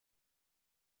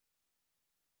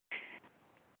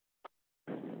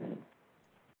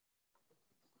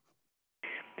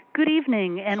Good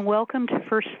evening and welcome to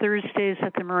First Thursdays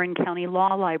at the Marin County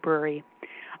Law Library.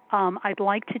 I'd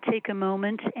like to take a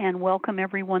moment and welcome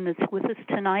everyone that's with us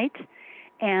tonight,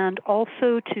 and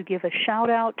also to give a shout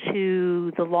out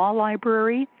to the Law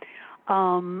Library.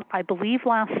 I believe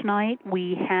last night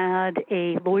we had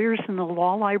a Lawyers in the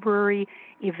Law Library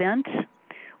event.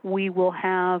 We will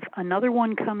have another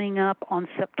one coming up on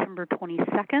September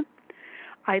 22nd.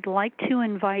 I'd like to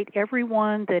invite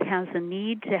everyone that has a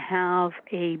need to have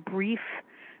a brief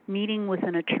meeting with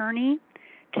an attorney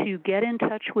to get in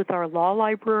touch with our law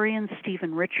librarian,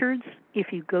 Stephen Richards. If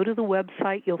you go to the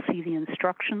website, you'll see the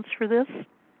instructions for this.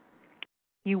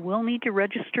 You will need to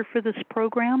register for this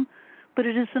program, but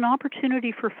it is an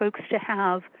opportunity for folks to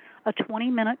have a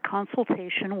 20-minute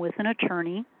consultation with an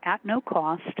attorney at no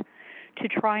cost to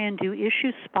try and do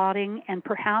issue spotting and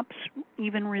perhaps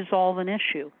even resolve an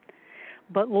issue.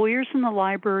 But Lawyers in the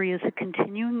Library is a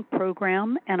continuing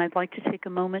program, and I'd like to take a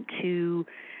moment to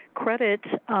credit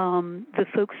the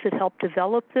folks that helped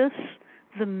develop this,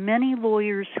 the many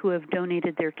lawyers who have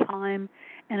donated their time,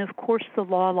 and of course the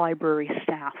law library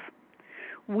staff.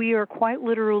 We are quite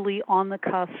literally on the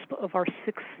cusp of our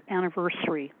 6th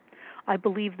anniversary. I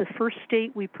believe the first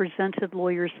date we presented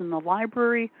Lawyers in the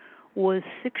Library was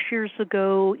 6 years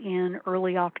ago in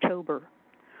early October.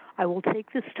 I will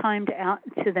take this time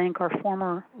to thank our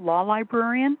former law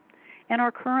librarian and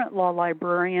our current law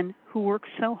librarian who worked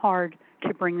so hard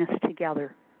to bring this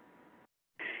together.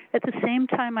 At the same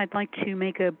time, I'd like to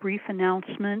make a brief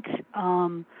announcement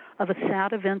of a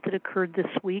sad event that occurred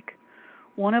this week.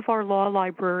 One of our law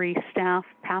library staff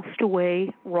passed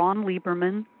away, Ron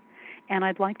Lieberman, and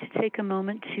I'd like to take a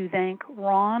moment to thank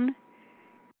Ron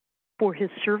for his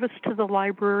service to the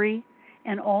library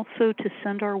and also to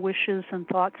send our wishes and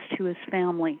thoughts to his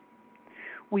family.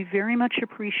 We very much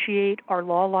appreciate our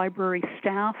law library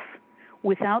staff.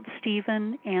 Without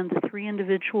Stephen and the 3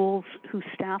 individuals who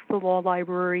staff the law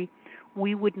library,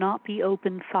 we would not be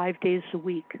open 5 days a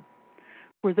week.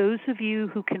 For those of you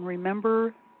who can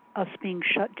remember us being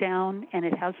shut down, and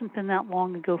it hasn't been that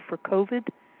long ago for COVID,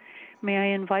 may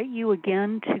I invite you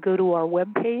again to go to our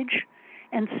webpage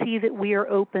and see that we are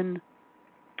open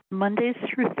Mondays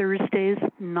through Thursdays,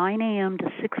 9 a.m. to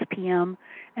 6 p.m.,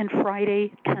 and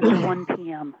Friday, 10 to 1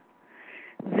 p.m.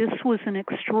 This was an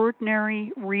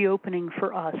extraordinary reopening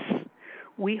for us.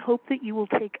 We hope that you will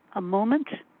take a moment,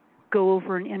 go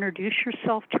over and introduce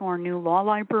yourself to our new law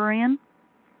librarian.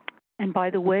 And by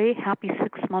the way, happy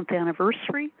 6-month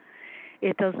anniversary.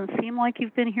 It doesn't seem like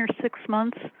you've been here 6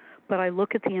 months, but I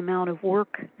look at the amount of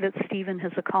work that Stephen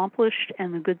has accomplished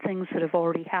and the good things that have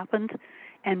already happened,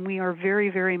 and we are very,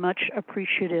 very much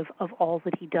appreciative of all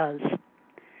that he does.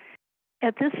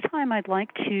 At this time, I'd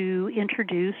like to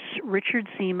introduce Richard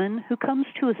Zeman, who comes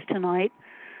to us tonight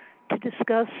to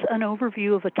discuss an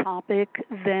overview of a topic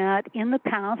that in the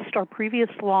past our previous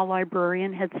law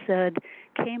librarian had said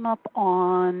came up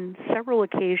on several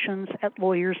occasions at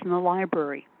Lawyers in the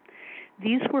Library.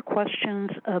 These were questions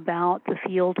about the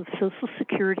field of Social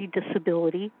Security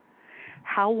disability,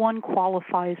 how one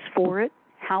qualifies for it,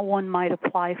 how one might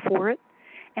apply for it,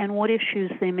 and what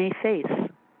issues they may face.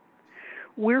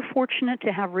 We're fortunate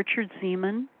to have Richard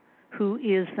Zeman, who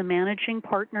is the managing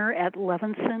partner at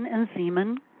Levinson and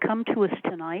Zeman, come to us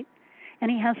tonight, and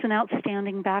he has an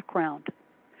outstanding background.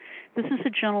 This is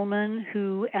a gentleman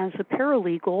who, as a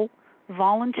paralegal,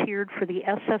 volunteered for the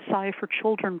SSI for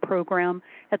Children program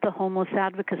at the Homeless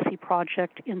Advocacy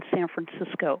Project in San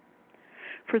Francisco.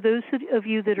 For those of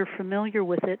you that are familiar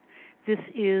with it, this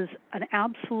is an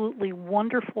absolutely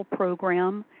wonderful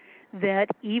program that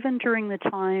even during the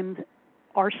time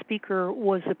our speaker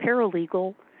was a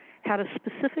paralegal, had a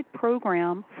specific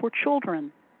program for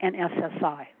children and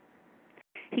SSI.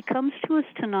 He comes to us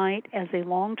tonight as a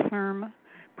long-term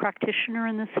practitioner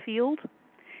in this field.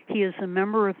 He is a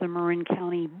member of the Marin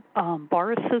County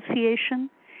Bar Association,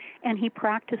 and he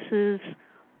practices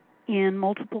in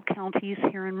multiple counties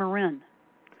here in Marin.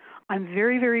 I'm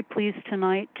very, very pleased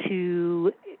tonight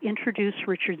to introduce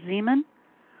Richard Zeman.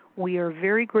 We are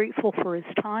very grateful for his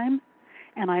time,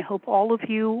 and I hope all of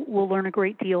you will learn a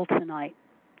great deal tonight.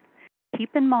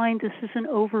 Keep in mind this is an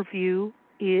overview.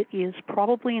 It is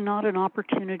probably not an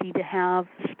opportunity to have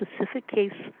specific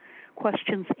case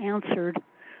questions answered,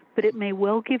 but it may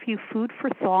well give you food for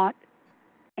thought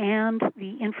and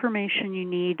the information you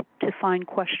need to find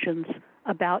questions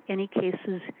about any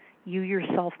cases you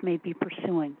yourself may be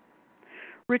pursuing.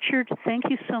 Richard, thank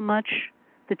you so much.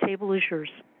 The table is yours.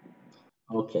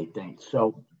 Okay, thanks.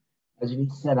 So, as you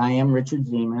said, I am Richard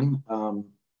Zeman.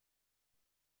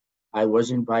 I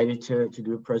was invited to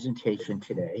do a presentation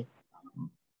today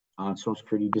on Social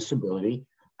Security disability.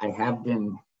 I have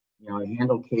been I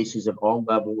handle cases at all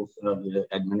levels of the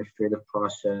administrative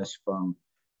process, from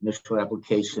initial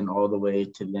application all the way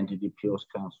to the end of the Appeals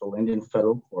Council and in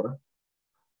federal court.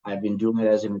 I've been doing it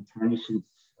as an attorney since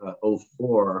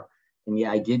 2004. And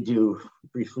yeah, I did do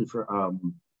briefly for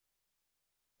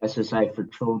SSI for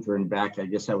children back, I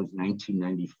guess that was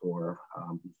 1994,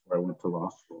 before I went to law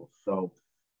school. So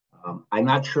I'm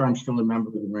not sure I'm still a member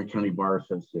of the Marin County Bar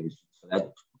Association. So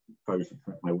that probably should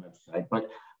check my website. But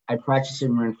I practiced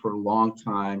in Marin for a long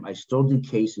time. I still do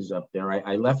cases up there.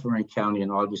 I left Marin County in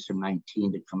August of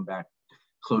 19 to come back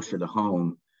closer to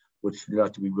home, which turned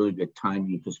out to be really good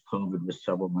timing because COVID was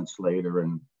several months later,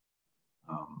 and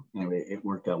anyway, it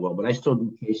worked out well. But I still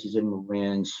do cases in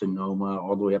Marin, Sonoma,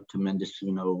 all the way up to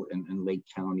Mendocino and Lake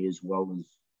County, as well as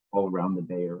all around the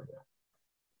Bay Area.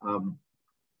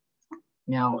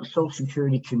 Now, Social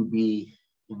Security can be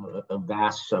a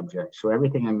vast subject. So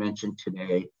everything I mentioned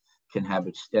today can have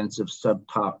extensive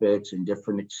subtopics and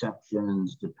different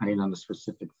exceptions depending on the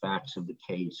specific facts of the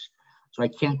case. So I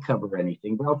can't cover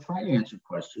anything, but I'll try to answer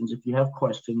questions. If you have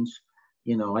questions,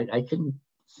 I can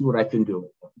see what I can do.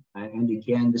 And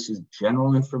again, this is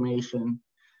general information.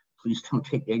 Please don't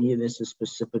take any of this as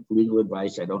specific legal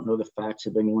advice. I don't know the facts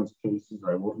of anyone's cases,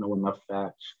 or I won't know enough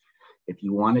facts. If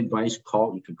you want advice,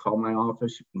 you can call my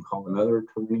office. You can call another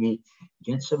attorney,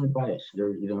 get some advice.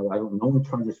 No one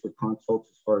charges for consults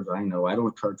as far as I know. I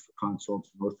don't charge for consults,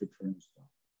 most attorneys don't.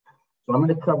 So I'm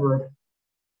going to cover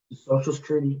the Social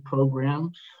Security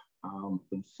programs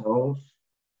themselves,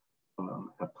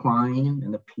 applying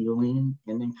and appealing,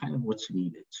 and then kind of what's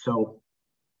needed. So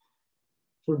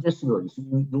disabilities,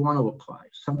 you want to apply.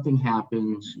 Something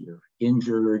happens, you're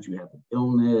injured, you have an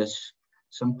illness,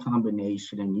 some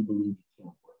combination, and you believe you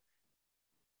can't work.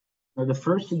 Now, the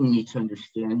first thing you need to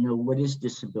understand, what is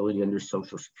disability under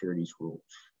Social Security's rules?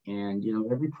 And,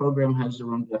 every program has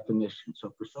their own definition.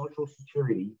 So for Social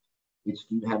Security, it's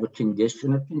you have a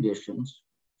condition or conditions,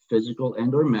 physical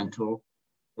and or mental,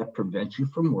 that prevent you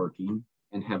from working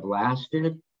and have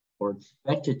lasted or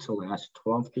expected to last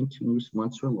 12 continuous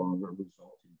months or longer, resulting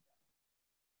in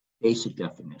basic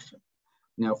definition.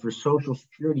 Now, for Social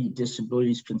Security,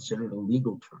 disability is considered a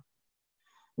legal term.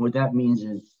 What that means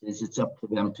is it's up to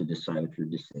them to decide if you're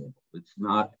disabled. It's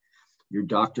not your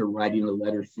doctor writing a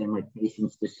letter saying my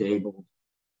patient's disabled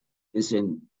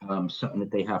isn't something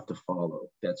that they have to follow.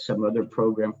 That some other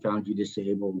program found you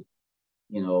disabled,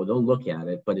 they'll look at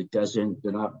it, but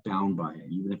they're not bound by it,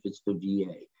 even if it's the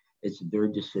VA. It's their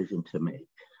decision to make.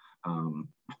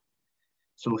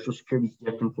 Social Security is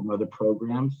different from other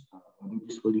programs. Other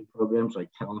disability programs like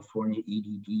California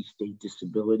EDD, state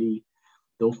disability,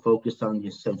 they'll focus on the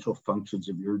essential functions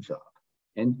of your job.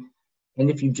 And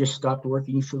if you just stopped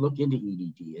working, you should look into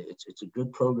EDD. It's a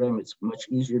good program. It's much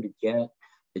easier to get.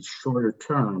 It's shorter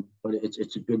term, but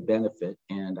it's a good benefit.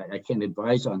 And I can't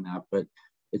advise on that, but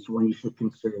it's one you should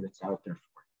consider that's out there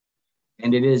for.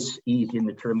 And it is easy in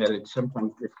the term that it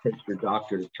sometimes just takes your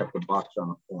doctor to check a box on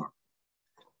a form.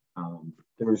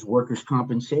 There's workers'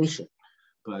 compensation,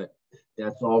 but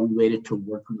that's all related to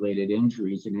work-related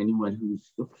injuries, and anyone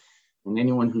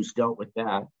who's dealt with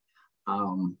that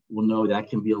will know that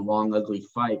can be a long, ugly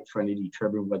fight trying to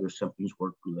determine whether something's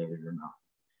work-related or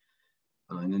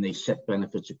not. And then they set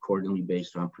benefits accordingly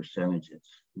based on percentages.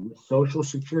 With Social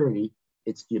Security,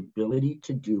 it's the ability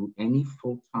to do any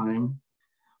full-time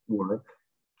work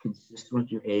consistent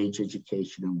with your age,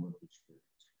 education, and work experience.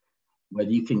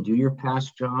 Whether you can do your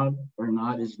past job or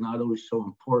not is not always so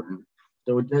important,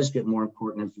 though it does get more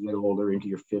important as you get older, into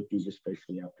your 50s,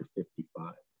 especially after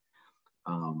 55.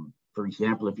 For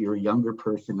example, if you're a younger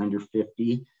person under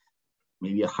 50,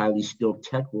 maybe a highly skilled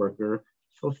tech worker,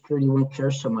 Social Security won't care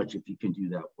so much if you can do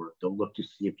that work. They'll look to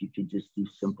see if you can just do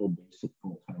simple, basic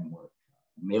full-time work.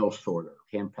 Mail sorter,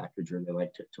 hand packager, they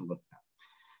like to look at.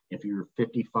 If you're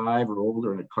 55 or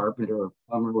older and a carpenter or a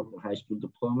plumber with a high school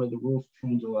diploma, the rules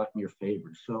change a lot in your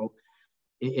favor. So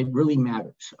it really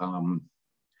matters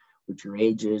what your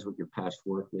age is, what your past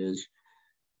work is.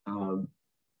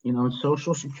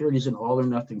 Social Security is an all or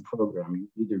nothing program.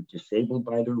 You're either disabled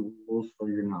by the rules or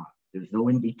you're not. There's no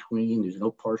in between, there's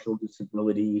no partial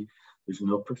disability, there's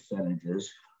no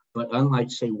percentages. But unlike,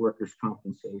 say, workers'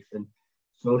 compensation,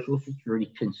 Social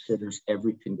Security considers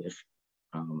every condition.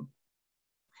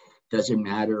 Doesn't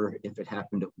matter if it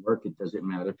happened at work. It doesn't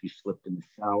matter if you slipped in the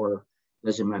shower. It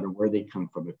doesn't matter where they come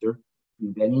from. If they're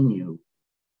preventing you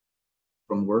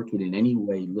from working in any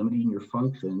way, limiting your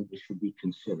function, it should be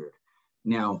considered.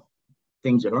 Now,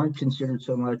 things that aren't considered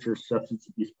so much are substance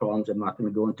abuse problems. I'm not going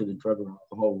to go into the drug or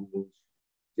alcohol rules.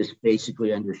 Just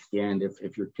basically understand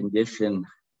if your condition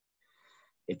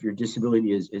If your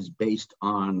disability is based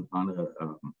on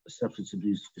a substance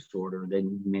abuse disorder,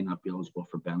 then you may not be eligible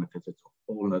for benefits. It's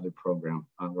a whole other program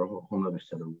or a whole other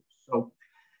set of rules. So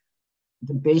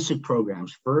the basic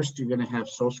programs, first, you're going to have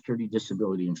Social Security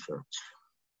disability insurance.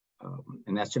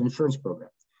 And that's an insurance program.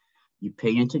 You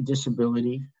pay into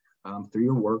disability through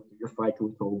your work, through your FICA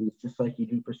withholdings, just like you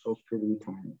do for Social Security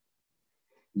retirement.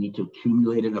 You need to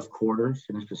accumulate enough quarters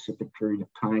in a specific period of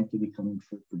time to become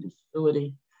insured for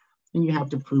disability. And you have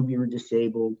to prove you're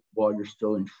disabled while you're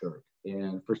still insured.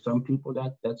 And for some people,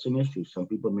 that's an issue. Some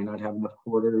people may not have enough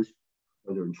quarters,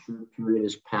 or their insured period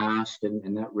is passed,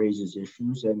 and that raises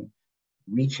issues. And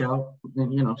reach out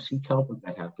and seek help if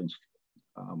that happens.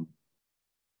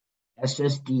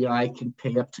 SSDI can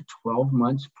pay up to 12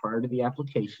 months prior to the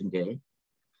application date,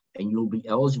 and you'll be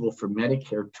eligible for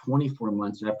Medicare 24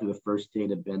 months after the first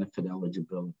date of benefit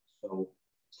eligibility. So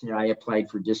say I applied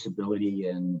for disability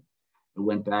and I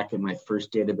went back and my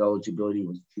first date of eligibility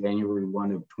was January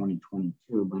 1 of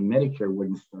 2022. My Medicare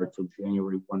wouldn't start till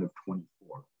January 1 of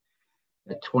 24.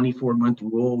 That 24-month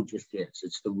rule just is.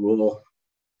 It's the rule.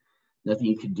 Nothing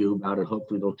you can do about it.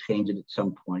 Hopefully they'll change it at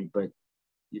some point, but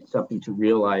it's something to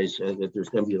realize that there's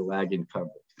going to be a lag in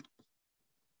coverage.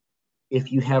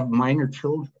 If you have minor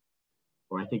children,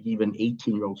 or I think even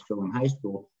 18-year-olds still in high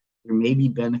school, there may be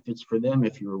benefits for them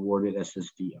if you're awarded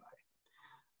SSDI.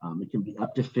 It can be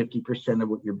up to 50% of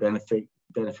what your benefit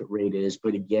rate is,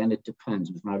 but again, it depends.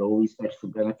 There's not always extra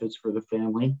benefits for the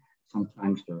family.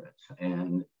 Sometimes there is,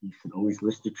 and you should always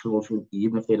list the children,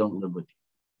 even if they don't live with you.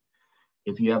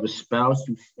 If you have a spouse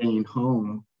who's staying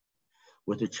home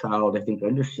with a child, I think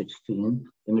under 16,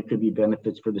 then there could be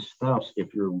benefits for the spouse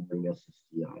if you're awarded SSDI.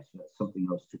 So that's something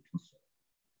else to consider.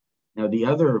 Now, the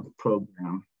other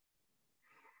program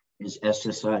is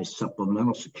SSI,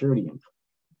 Supplemental Security Income.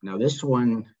 Now, this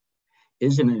one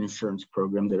isn't an insurance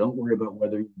program. They don't worry about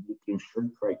whether you meet the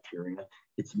insured criteria.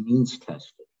 It's means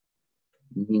tested,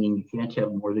 meaning you can't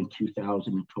have more than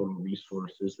 2,000 in total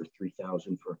resources or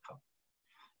 3,000 for a couple.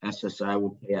 SSI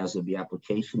will pay as of the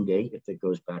application date if it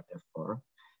goes back that far,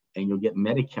 and you'll get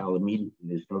Medi-Cal immediately.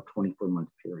 There's no 24-month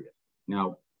period.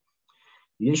 Now,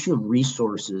 the issue of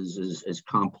resources is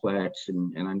complex,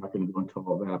 and I'm not going to go into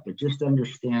all that, but just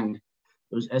understand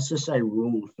those SSI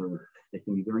rules they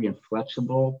can be very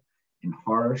inflexible and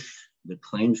harsh. The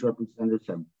claims representatives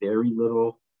have very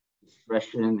little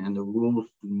discretion, and the rules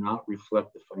do not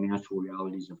reflect the financial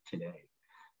realities of today,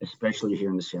 especially here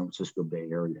in the San Francisco Bay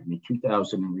Area. I mean,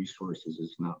 2,000 in resources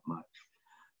is not much,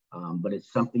 but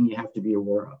it's something you have to be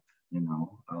aware of.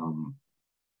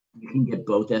 You can get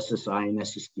both SSI and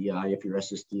SSDI. If your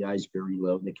SSDI is very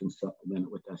low, they can supplement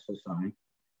it with SSI.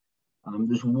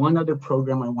 There's one other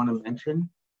program I want to mention,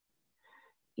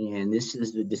 and this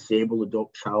is the Disabled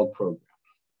Adult Child Program.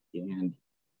 And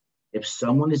if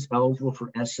someone is eligible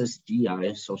for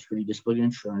SSDI, Social Security Disability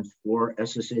Insurance, or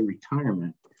SSA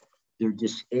retirement, their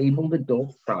disabled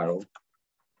adult child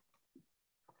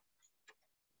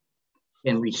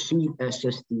can receive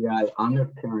SSDI on their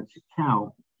parent's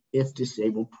account if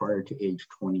disabled prior to age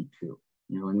 22.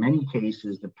 In many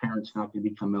cases, the parent's not going to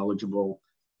become eligible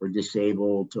or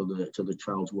disabled till the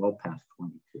child's well past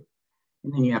 22.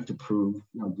 And then you have to prove,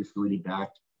 disability back,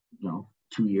 2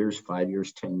 years, 5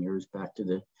 years, 10 years back to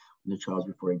when the child's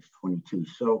before age 22.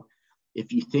 So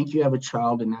if you think you have a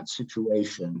child in that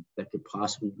situation that could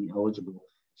possibly be eligible,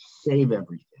 save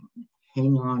everything.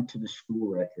 Hang on to the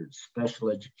school records, special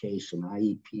education,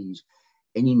 IEPs,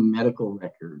 any medical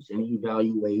records, any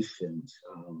evaluations,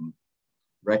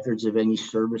 records of any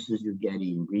services you're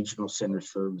getting, regional center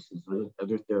services,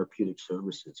 other therapeutic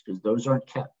services, because those aren't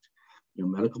kept.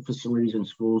 Medical facilities and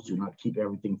schools do not keep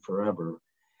everything forever.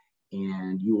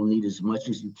 And you will need as much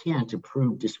as you can to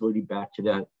prove disability back to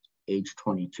that age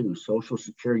 22. Social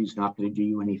Security is not going to do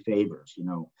you any favors.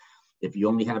 If you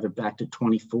only have it back to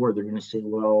 24, they're going to say,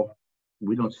 well,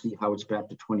 we don't see how it's back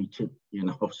to 22,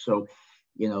 So,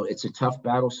 it's a tough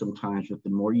battle sometimes, but the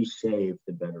more you save,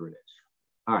 the better it is.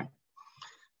 All right.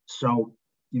 So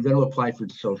you're going to apply for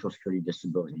Social Security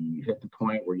disability. You hit the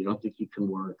point where you don't think you can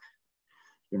work.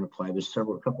 You're going to apply. There's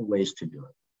a couple ways to do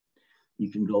it. You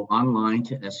can go online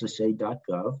to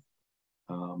ssa.gov.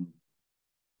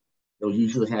 They'll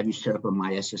usually have you set up a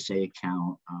MySSA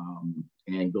account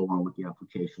and go on with the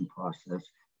application process.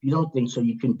 If you don't think so,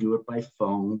 you can do it by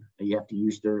phone. You have to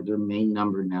use their main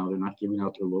number now. They're not giving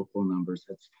out their local numbers.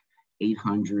 That's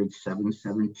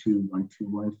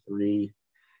 800-772-1213.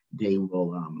 They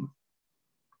will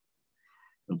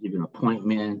they'll give you an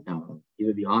appointment,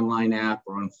 either the online app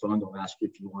or on the phone. They'll ask you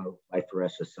if you want to apply for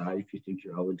SSI, if you think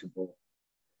you're eligible.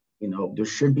 There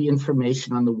should be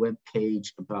information on the web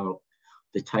page about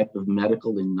the type of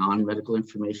medical and non-medical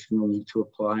information you'll need to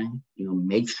apply.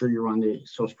 Make sure you're on the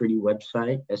Social Security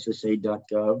website,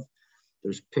 ssa.gov.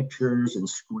 There's pictures and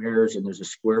squares, and there's a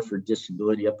square for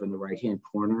disability up in the right-hand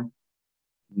corner.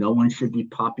 No one should be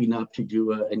popping up to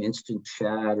do an instant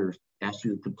chat or ask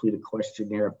you to complete a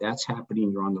questionnaire. If that's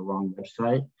happening, you're on the wrong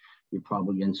website. You're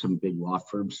probably in some big law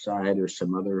firm site or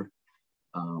some other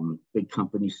big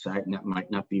company site, and that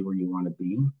might not be where you want to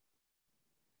be.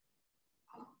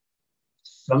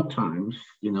 Sometimes,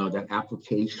 that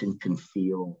application can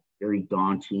feel very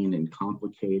daunting and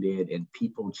complicated, and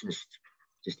people just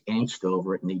angst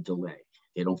over it and they delay.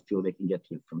 They don't feel they can get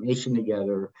the information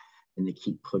together, and they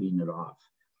keep putting it off.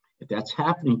 If that's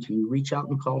happening to you, reach out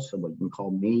and call someone. You can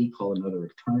call me, call another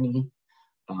attorney,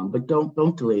 but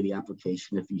don't delay the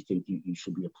application if you think you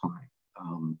should be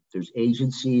applying. There's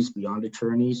agencies beyond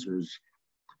attorneys.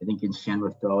 I think in San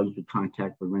Rafael, you could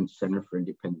contact the Marin Center for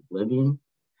Independent Living.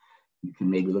 You can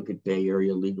maybe look at Bay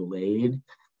Area Legal Aid.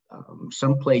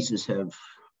 Some places have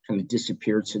kind of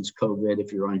disappeared since COVID.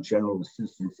 If you're on general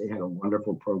assistance, they had a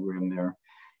wonderful program there,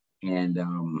 and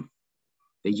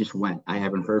they just went. I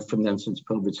haven't heard from them since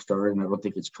COVID started, and I don't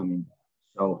think it's coming back.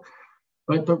 So,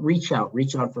 but reach out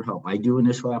for help. I do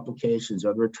initial applications.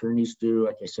 Other attorneys do.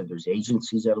 Like I said, there's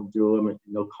agencies that'll do them at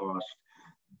no cost.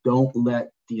 Don't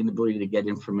let the inability to get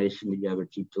information together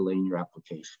keep delaying your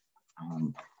application.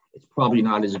 It's probably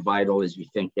not as vital as you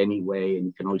think anyway, and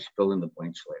you can always fill in the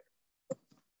blanks later.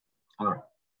 All right.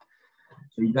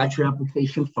 So you got your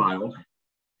application filed.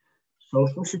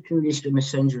 Social Security is going to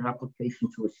send your application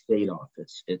to a state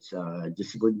office. It's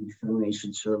Disability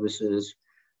Determination Services.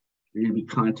 You're going to be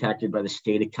contacted by the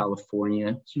state of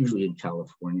California. It's usually in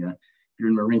California. If you're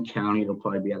in Marin County, it'll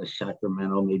probably be out of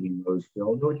Sacramento, maybe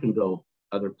Roseville, or it can go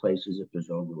other places if there's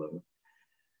overload.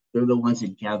 They're the ones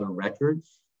that gather records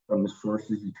from the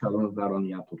sources you tell them about on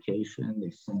the application.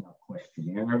 They send out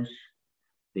questionnaires.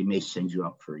 They may send you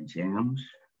up for exams.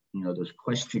 Those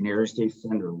questionnaires they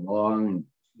send are long and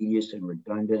tedious and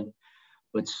redundant,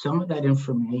 but some of that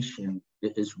information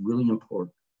is really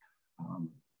important,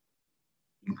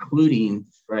 including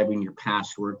describing your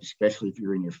past work, especially if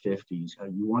you're in your 50s.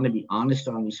 You want to be honest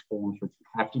on these forms, but you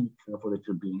have to be careful that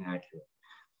you're being accurate.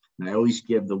 And I always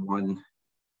give the one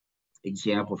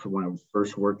example for when I was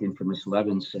first working for Ms.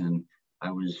 Levinson.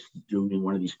 I was doing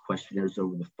one of these questionnaires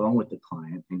over the phone with the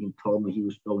client, and he told me he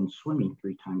was going swimming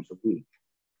 3 times a week.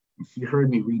 And she heard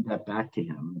me read that back to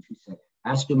him, and she said,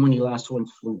 ask him when he last went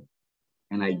swimming.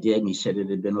 And I did, and he said it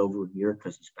had been over a year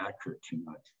because his back hurt too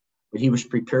much. But he was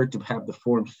prepared to have the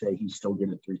form say he still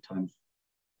did it 3 times.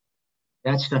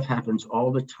 That stuff happens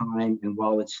all the time, and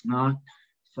while it's not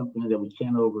something that we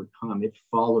can't overcome, it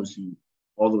follows you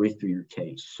all the way through your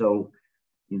case. So,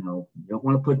 you don't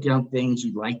want to put down things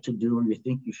you'd like to do or you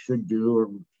think you should do or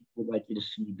people would like you to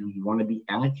see you do. You want to be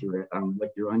accurate on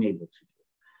what you're unable to do.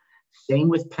 Same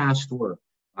with past work.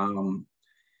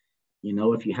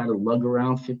 If you had to lug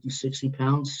around 50, 60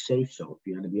 pounds, say so. If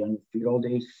you had to be on your feet all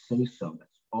day, say so.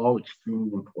 That's all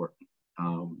extremely important.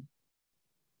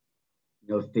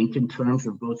 Think in terms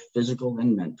of both physical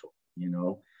and mental.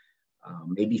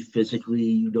 Maybe physically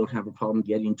you don't have a problem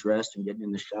getting dressed and getting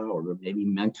in the shower, but maybe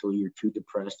mentally you're too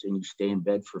depressed and you stay in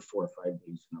bed for 4 or 5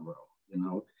 days in a row.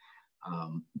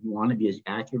 You want to be as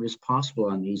accurate as possible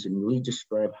on these and really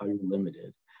describe how you're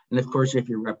limited. And of course, if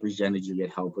you're represented, you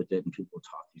get help with it and people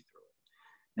talk you through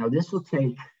it. Now, this will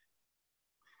take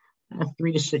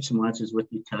 3 to 6 months is what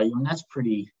they tell you, and that's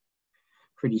pretty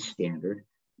standard.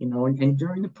 And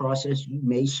during the process, you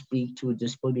may speak to a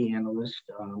disability analyst,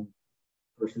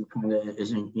 person kind of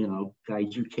isn't,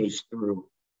 guides your case through,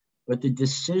 but the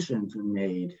decisions are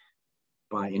made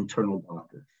by internal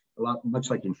doctors,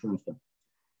 much like insurance companies.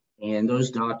 And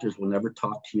those doctors will never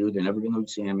talk to you. They're never going to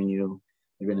examine you.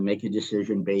 They're going to make a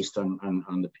decision based on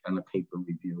the paper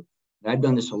review. And I've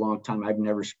done this a long time. I've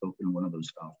never spoken to one of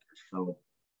those doctors. So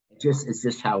it's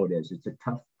just how it is. It's a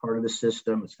tough part of the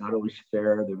system. It's not always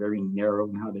fair. They're very narrow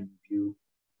in how they review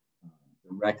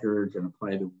the records and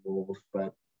apply the rules,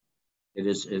 but it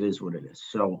is what it is.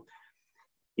 So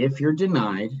if you're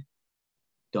denied,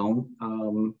 don't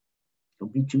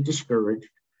be too discouraged.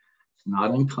 It's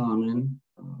not uncommon.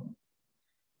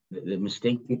 The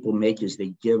mistake people make is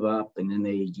they give up and then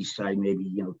they decide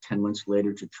maybe 10 months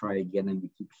later to try again, and they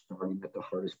keep starting at the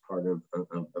hardest part of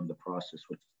the process,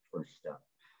 which is the first step.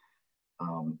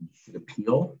 You should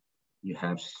appeal. You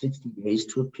have 60 days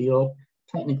to appeal.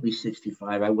 Technically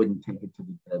 65. I wouldn't take it to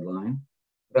the deadline.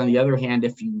 But on the other hand,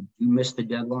 if you do miss the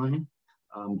deadline,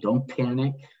 don't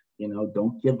panic.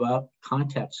 Don't give up.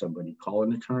 Contact somebody. Call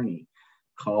an attorney.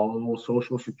 Call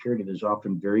Social Security. There's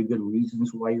often very good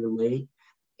reasons why you're late.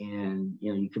 and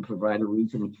you can provide a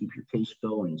reason to keep your case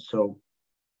going. So,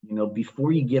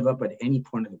 before you give up at any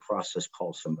point of the process,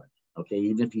 call somebody. Okay,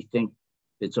 even if you think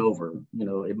it's over,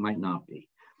 it might not be.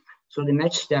 So the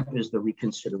next step is the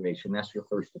reconsideration. That's your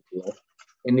first appeal.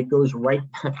 And it goes right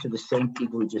back to the same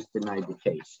people who just denied the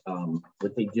case.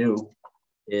 What they do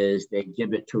is they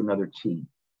give it to another team,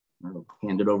 or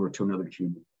hand it over to another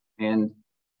team. And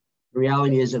the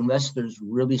reality is, unless there's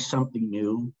really something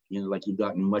new, like you've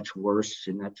gotten much worse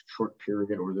in that short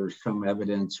period, or there's some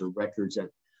evidence or records that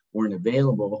weren't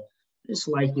available, it's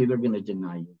likely they're going to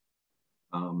deny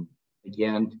you.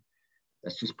 Again,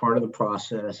 that's just part of the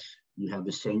process. You have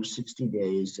the same 60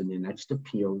 days, and the next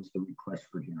appeal is the request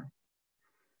for hearing.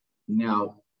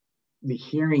 Now, the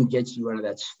hearing gets you out of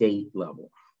that state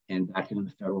level and back into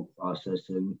the federal process,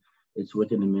 and it's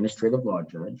with an administrative law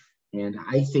judge. And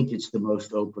I think it's the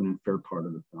most open and fair part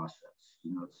of the process.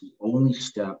 It's the only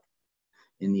step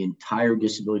in the entire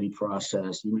disability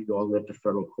process. You may go all the way up to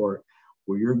federal court,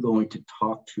 where you're going to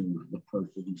talk to the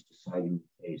person who's deciding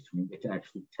the case. You get to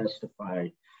actually testify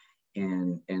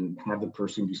and have the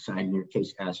person deciding your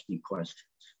case ask you questions.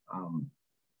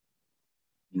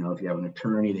 If you have an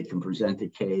attorney, they can present the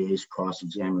case,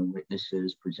 cross-examine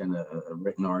witnesses, present a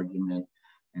written argument,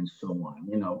 and so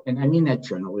on. And I mean that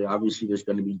generally. Obviously, there's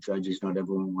going to be judges. Not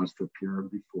everyone wants to appear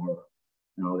before.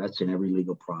 That's in every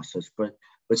legal process. But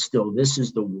still, this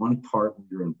is the one part where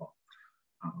you're involved.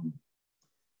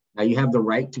 Now, you have the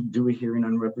right to do a hearing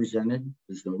unrepresented.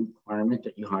 There's no requirement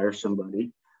that you hire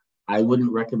somebody. I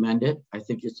wouldn't recommend it. I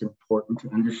think it's important to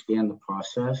understand the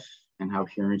process and how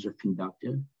hearings are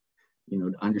conducted,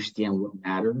 to understand what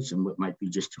matters and what might be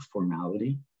just a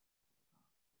formality.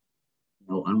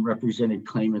 Unrepresented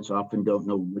claimants often don't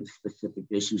know which specific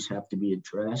issues have to be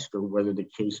addressed or whether the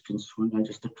case can swing on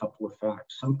just a couple of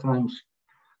facts. Sometimes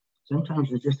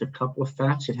there's just a couple of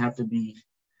facts that have to be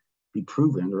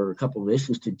proven, or a couple of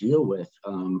issues to deal with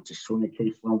to swing a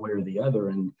case one way or the other,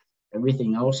 and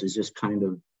everything else is just kind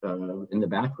of in the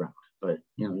background. But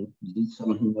you need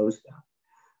someone who knows that.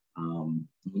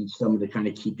 You need someone to kind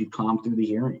of keep you calm through the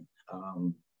hearing,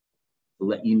 to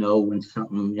let you know when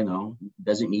something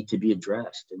doesn't need to be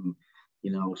addressed.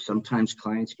 And sometimes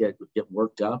clients get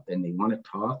worked up and they want to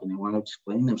talk and they want to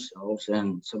explain themselves,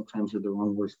 and sometimes they're their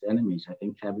own worst enemies. I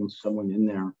think having someone in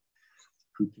there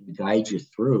who can guide you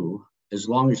through, as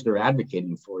long as they're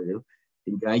advocating for you,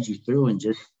 can guide you through and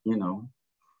just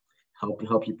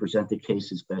help you present the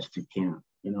case as best you can.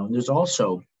 There's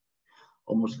also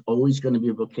almost always going to be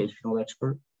a vocational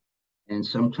expert, and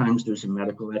sometimes there's a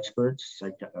medical expert,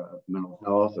 like mental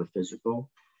health or physical.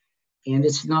 And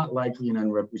it's not likely an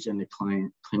unrepresented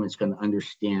claimant's going to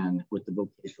understand what the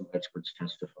vocational expert's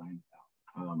testifying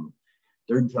about.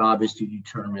 Their job is to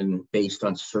determine, based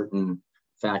on certain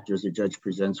factors the judge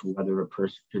presents, whether a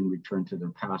person can return to their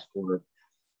passport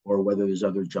or whether there's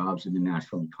other jobs in the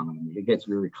national economy. It gets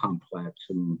very complex,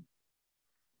 and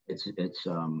it's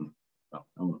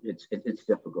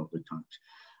difficult at times.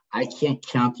 I can't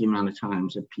count the amount of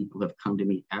times that people have come to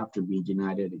me after being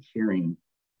denied at a hearing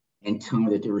and tell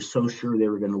me that they were so sure they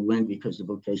were going to win because the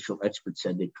vocational expert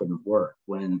said they couldn't work,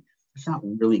 when it's not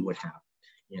really what happened,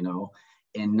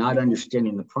 and not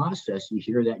understanding the process. You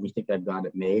hear that and you think, I've got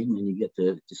it made, and then you get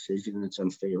the decision and it's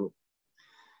unfavorable.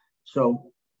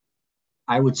 So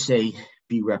I would say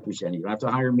be represented. You don't have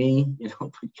to hire me,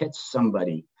 but get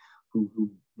somebody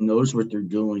who knows what they're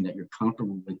doing, that you're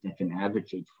comfortable with, that can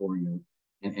advocate for you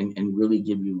and really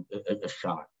give you a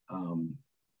shot.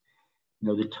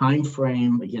 The time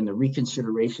frame, again, the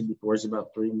reconsideration before is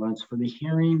about 3 months. For the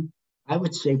hearing, I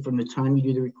would say from the time you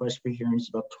do the request for hearing, it's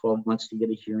about 12 months to get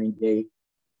a hearing date.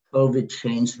 COVID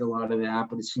changed a lot of that,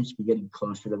 but it seems to be getting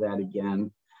closer to that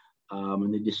again.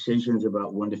 And the decisions are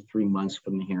about 1 to 3 months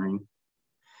from the hearing.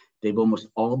 They've almost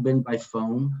all been by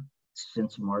phone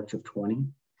since March of 20.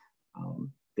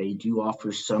 They do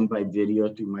offer some by video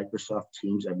through Microsoft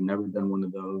Teams. I've never done one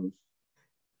of those.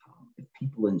 If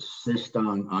people insist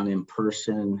on in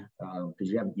person,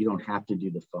 because you don't have to do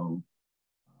the phone,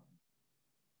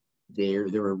 they're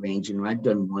arranging. I've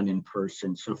done one in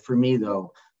person. So for me,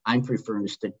 though, I'm preferring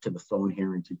to stick to the phone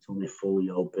hearings until they fully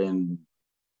open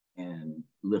and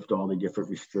lift all the different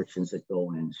restrictions that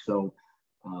go in. So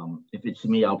if it's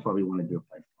me, I'll probably want to do it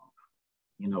by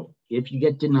phone. If you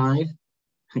get denied,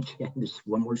 again, there's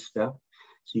one more step.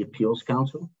 It's the appeals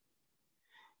council.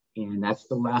 And that's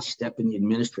the last step in the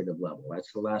administrative level.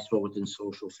 That's the last one within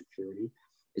Social Security.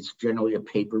 It's generally a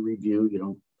paper review. You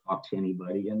don't talk to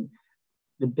anybody. And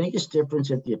the biggest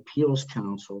difference at the appeals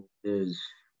council is,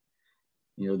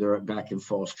 they're back in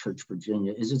Falls Church,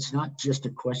 Virginia, is it's not just a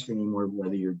question anymore of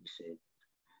whether you're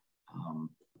disabled.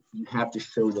 you have to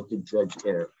show that the judge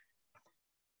erred.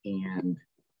 And,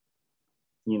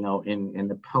 you know,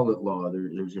 in appellate law,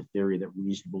 there's a theory that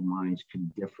reasonable minds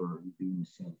can differ in the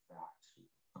same facts,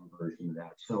 some version of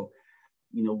that. So,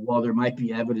 you know, while there might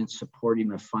be evidence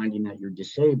supporting a finding that you're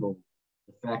disabled,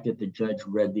 the fact that the judge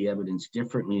read the evidence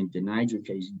differently and denied your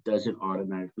case doesn't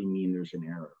automatically mean there's an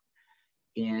error.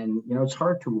 And, you know, it's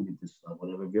hard to rule at this level.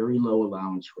 They have a very low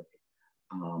allowance rate.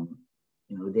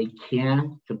 You know, they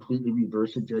can completely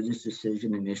reverse a judge's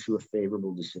decision and issue a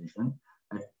favorable decision.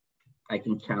 I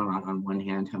can count on one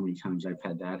hand how many times I've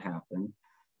had that happen.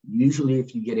 Usually,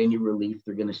 if you get any relief,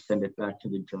 they're going to send it back to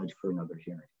the judge for another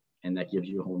hearing. And that gives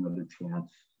you a whole nother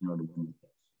chance, you know, to win the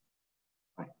case.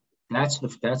 Right. That's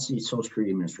the Social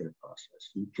Security administrative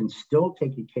process. You can still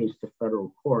take a case to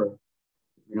federal court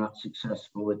if you're not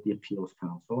successful with the appeals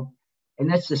council. And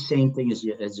that's the same thing as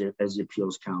the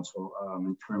appeals council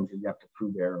in terms of you have to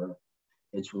prove error.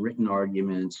 It's written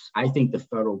arguments. I think the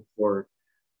federal court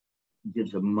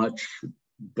gives a much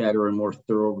better and more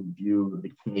thorough review of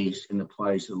the case and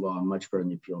applies the law much better than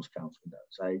the appeals council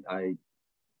does.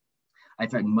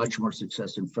 I've had much more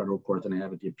success in federal court than I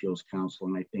have at the appeals council.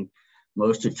 And I think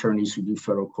most attorneys who do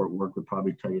federal court work would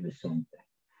probably tell you the same thing.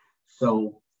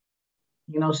 So,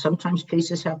 you know, sometimes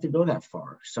cases have to go that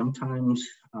far. Sometimes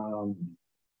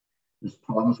there's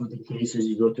problems with the cases.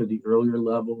 You go through the earlier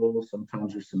level.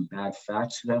 Sometimes there's some bad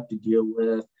facts you have to deal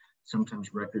with.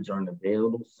 Sometimes records aren't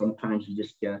available. Sometimes you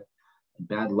just get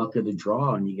bad luck of the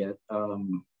draw and you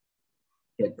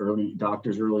get early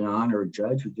doctors early on or a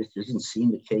judge who just isn't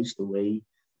seeing the case the way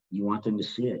you want them to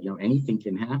see it. You know, anything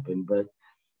can happen, but,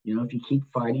 you know, if you keep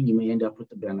fighting, you may end up with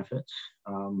the benefits.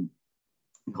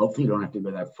 Hopefully you don't have to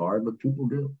go that far, but people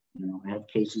do. You know, I have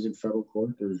cases in federal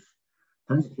court. There's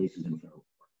tons of cases in federal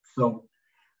court. So,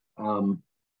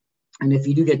 and if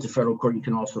you do get to federal court, you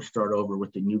can also start over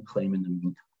with the new claim in the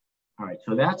meantime. All right,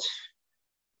 so that's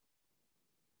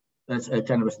a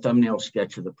kind of a thumbnail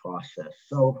sketch of the process.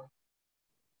 So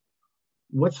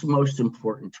what's most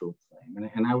important to a claim?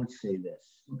 And I would say this: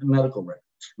 medical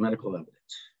records, medical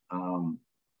evidence.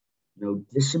 You know,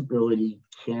 disability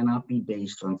cannot be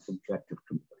based on subjective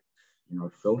complaints. You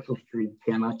know, Social Security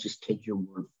cannot just take your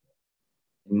word for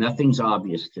it. And nothing's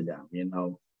obvious to them. You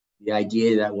know, the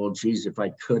idea that, well, geez, if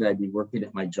I could, I'd be working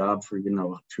at my job for, you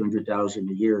know, $200,000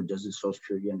 a year. Doesn't Social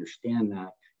Security understand that?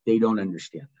 They don't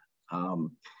understand that.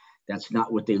 That's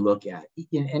not what they look at.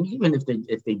 And even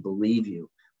if they believe you,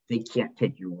 they can't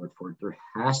take your word for it. There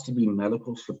has to be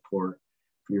medical support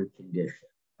for your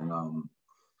condition.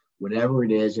 Whatever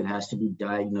it is, it has to be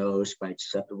diagnosed by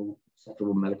acceptable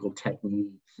medical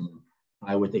techniques and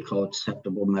by what they call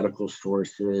acceptable medical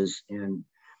sources. And,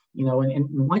 you know, and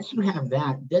once you have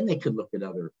that, then they could look at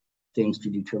other things to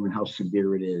determine how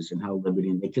severe it is and how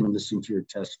limiting. They can listen to your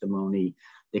testimony.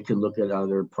 They can look at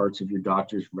other parts of your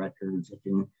doctor's records. They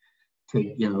can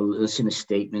take, you know, listen to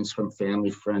statements from family,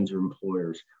 friends, or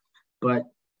employers. But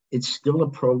it's still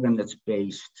a program that's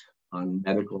based on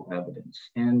medical evidence.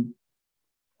 And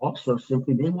also,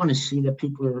 simply, they want to see that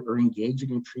people are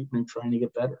engaging in treatment, trying to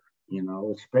get better, you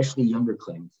know, especially younger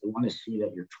claimants. They want to see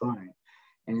that you're trying.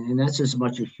 And that's as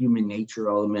much a human nature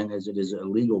element as it is a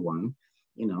legal one.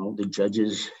 You know, the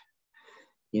judges,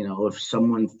 you know, if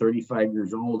someone 35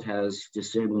 years old has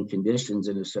disabling conditions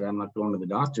and has said, I'm not going to the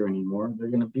doctor anymore, they're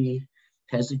going to be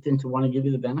hesitant to want to give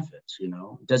you the benefits, you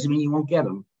know. It doesn't mean you won't get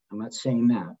them. I'm not saying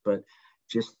that, but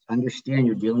just understand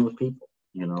you're dealing with people,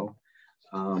 you know.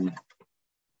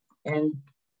 And,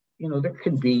 you know, there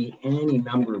could be any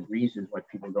number of reasons why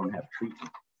people don't have treatment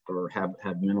or have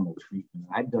minimal treatment.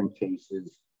 I've done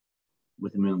cases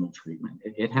with minimal treatment.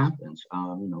 It happens.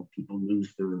 You know, people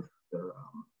lose their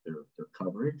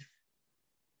coverage.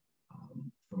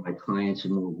 For my clients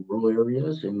in more rural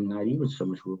areas, and not even so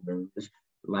much rural areas,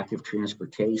 lack of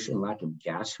transportation, lack of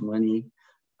gas money.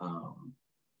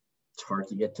 It's hard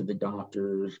to get to the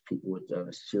doctors. People with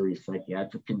serious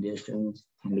psychiatric conditions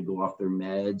tend to go off their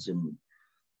meds and,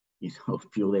 you know,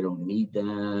 feel they don't need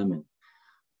them, and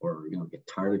or, you know, get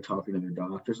tired of talking to their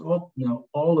doctors.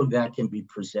 All of that can be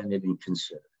presented and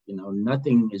considered. You know,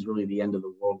 nothing is really the end of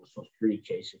the world with a Social Security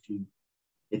case.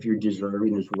 If you're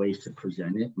deserving, there's ways to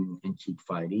present it and keep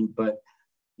fighting. But,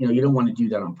 you know, you don't want to do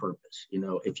that on purpose. You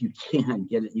know, if you can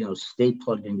get it, you know, stay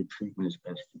plugged into treatment as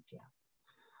best you can.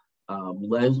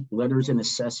 Letters and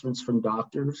assessments from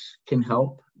doctors can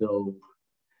help, though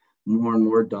more and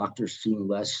more doctors seem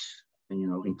less, you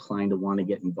know, inclined to want to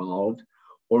get involved.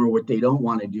 Or what they don't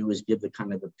want to do is give the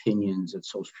kind of opinions that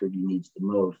Social Security needs the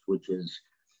most, which is,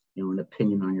 you know, an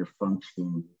opinion on your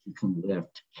function, you can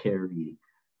lift, carry,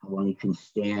 how long you can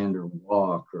stand or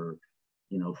walk, or,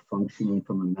 functioning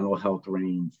from a mental health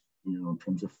range, in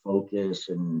terms of focus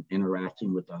and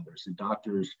interacting with others. The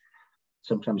doctors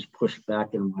sometimes push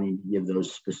back and wanting to give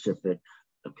those specific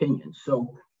opinions.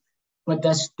 So, but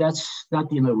that's not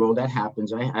the end of the road. That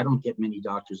happens. I don't get many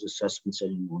doctors' assessments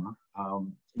anymore.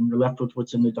 And you're left with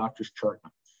what's in the doctor's chart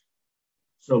notes.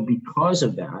 So because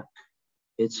of that,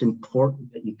 it's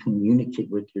important that you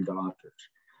communicate with your doctors.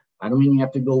 I don't mean you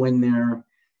have to go in there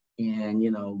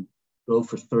and, go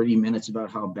for 30 minutes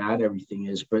about how bad everything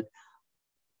is. But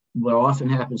what often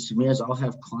happens to me is I'll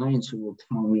have clients who will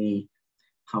tell me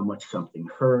how much something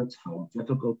hurts, how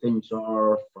difficult things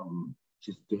are from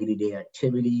just day-to-day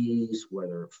activities,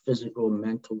 whether physical,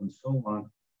 mental, and so on.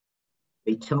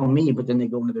 They tell me, but then they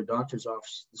go into their doctor's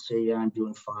office and say, yeah, I'm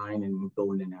doing fine, and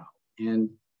go in and out. And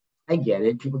I get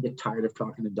it. People get tired of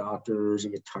talking to doctors.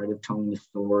 They get tired of telling the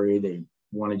story. They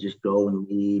want to just go and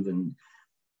leave.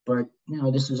 But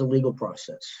this is a legal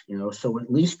process, so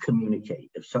at least communicate.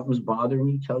 If something's bothering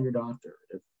you, tell your doctor.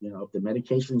 If the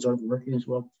medications aren't working as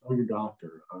well, tell your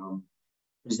doctor,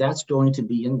 because that's going to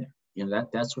be in there.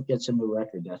 That's what gets in the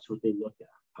record. That's what they look at.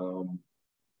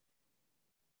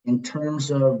 In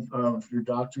terms of your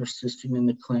doctor assisting in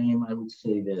the claim, I would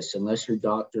say this: unless your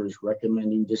doctor is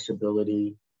recommending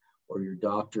disability, or your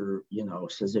doctor,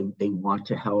 says they want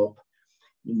to help,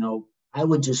 I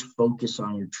would just focus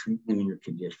on your treatment and your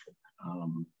condition.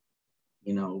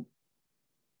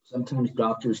 Sometimes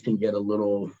doctors can get a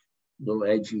little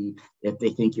edgy if they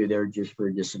think you're there just for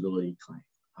a disability claim.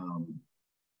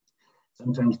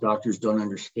 Sometimes doctors don't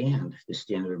understand the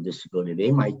standard of disability.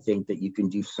 They might think that you can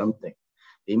do something.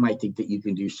 They might think that you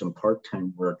can do some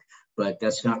part-time work, but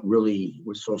that's not really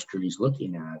what Social Security is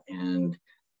looking at. And,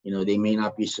 they may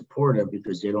not be supportive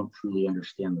because they don't truly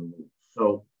understand the rules.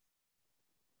 So,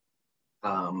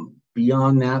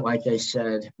 beyond that, like I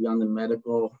said, beyond the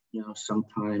medical,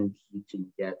 sometimes you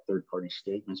can get third-party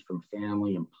statements from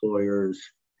family, employers,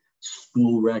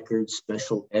 school records,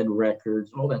 special ed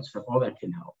records, all that stuff, all that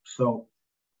can help. So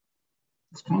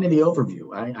it's kind of the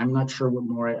overview. I'm not sure what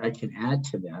more I can add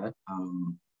to that.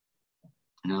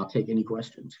 And I'll take any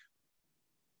questions.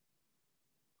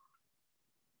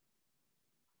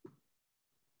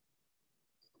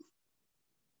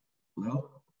 Well,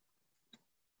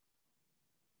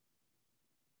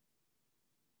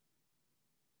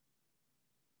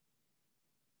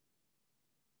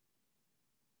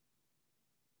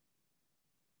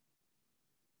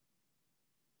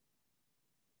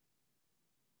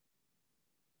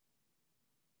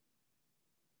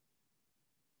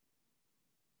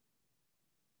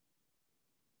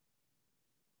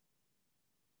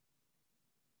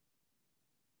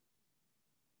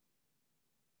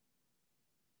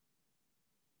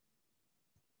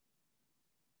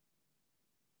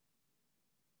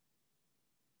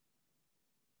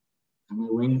 am I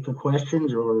waiting for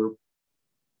questions or?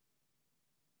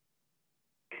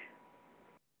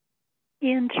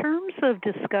 In terms of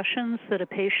discussions that a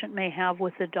patient may have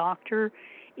with a doctor,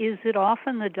 is it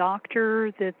often the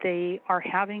doctor that they are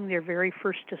having their very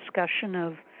first discussion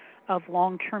of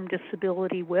long-term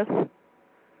disability with?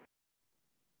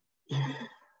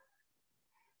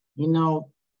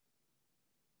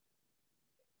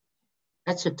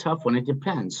 That's a tough one. It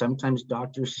depends. Sometimes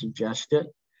doctors suggest it.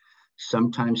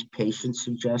 Sometimes patients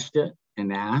suggest it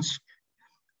and ask.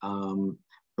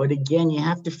 But again, you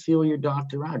have to feel your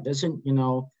doctor out.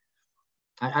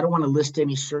 I don't want to list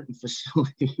any certain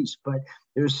facilities, but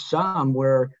there's some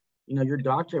where, your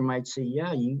doctor might say,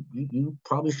 yeah, you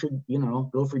probably should,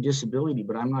 go for disability,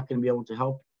 but I'm not going to be able to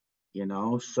help,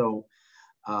 So,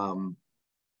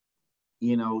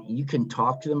 you can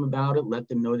talk to them about it, let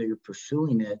them know that you're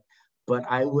pursuing it, but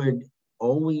I would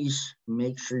always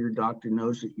make sure your doctor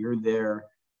knows that you're there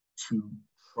to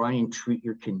try and treat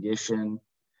your condition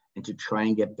and to try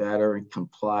and get better and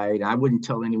comply. And I wouldn't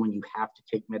tell anyone you have to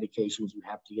take medications, you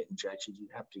have to get injections, you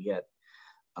have to get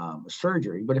a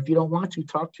surgery. But if you don't want to,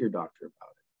 talk to your doctor about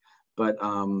it. But,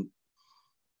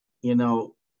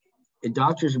 the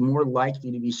doctors are more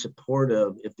likely to be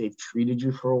supportive if they've treated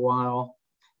you for a while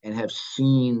and have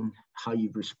seen how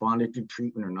you've responded to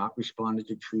treatment or not responded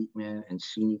to treatment and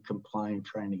seen you comply and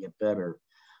trying to get better.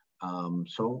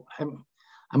 So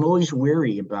I'm always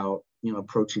wary about,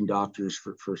 approaching doctors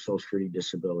for Social Security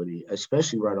disability,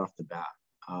 especially right off the bat.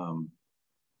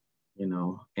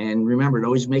 And remember, it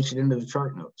always makes it into the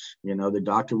chart notes. The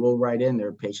doctor will write in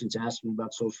there, patients asking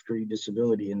about Social Security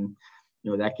disability, and,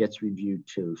 that gets reviewed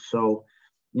too. So,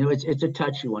 it's a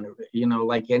touchy one.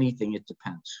 Like anything, it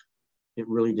depends. It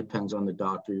really depends on the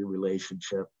doctor, your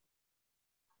relationship.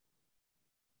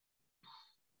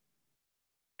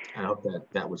 I hope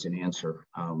that was an answer.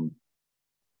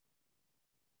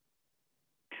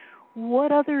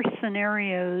 What other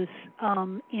scenarios,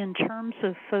 in terms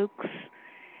of folks,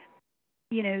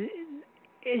 you know,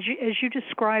 as you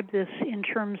describe this in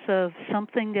terms of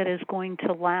something that is going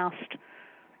to last,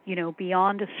 you know,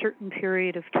 beyond a certain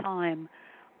period of time,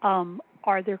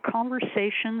 are there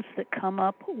conversations that come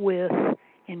up with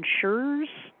insurers,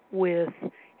 with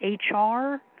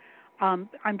HR?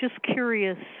 I'm just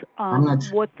curious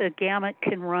what the gamut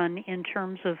can run in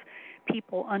terms of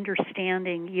people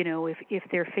understanding, you know, if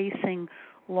they're facing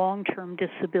long-term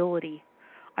disability.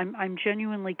 I'm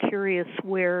genuinely curious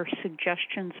where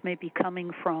suggestions may be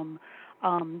coming from.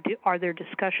 Are there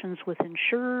discussions with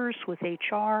insurers, with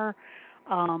HR,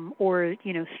 or,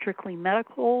 you know, strictly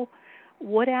medical?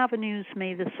 What avenues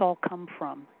may this all come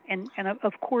from? And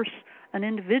of course, an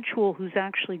individual who's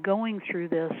actually going through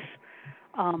this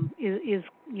is,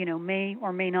 you know, may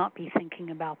or may not be thinking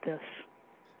about this.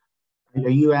 Are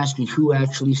you asking who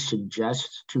actually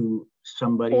suggests to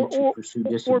somebody to pursue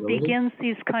disability? Or begins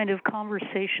these kind of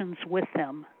conversations with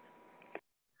them?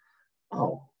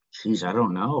 Oh, geez, I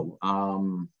don't know.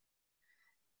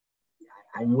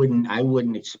 I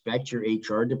wouldn't expect your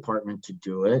HR department to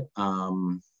do it.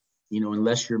 You know,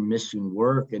 unless you're missing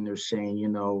work and they're saying, you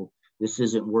know, this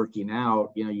isn't working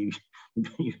out, you know, you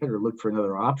better look for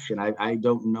another option. I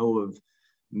don't know of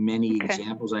many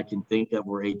examples I can think of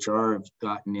where HR have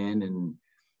gotten in and,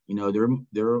 you know,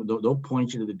 they'll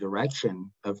point you to the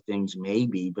direction of things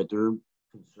maybe, but they're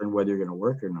concerned whether you're going to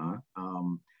work or not.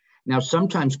 Now,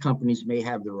 sometimes companies may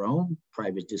have their own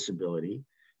private disability,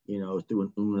 you know, through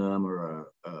an Unum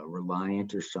or a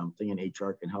Reliant or something, and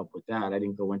HR can help with that. I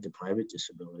didn't go into private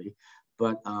disability,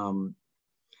 but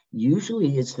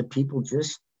usually it's the people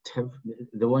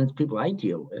people I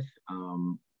deal with,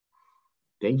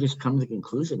 they just come to the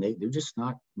conclusion they're just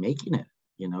not making it.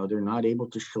 You know, they're not able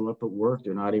to show up at work.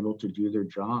 They're not able to do their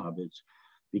job. It's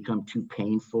become too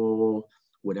painful,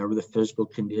 whatever the physical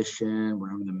condition,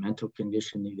 whatever the mental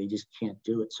condition, they just can't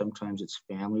do it. Sometimes it's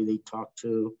family they talk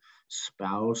to,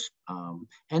 spouse,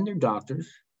 and their doctors.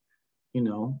 You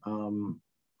know, I'm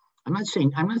not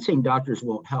saying doctors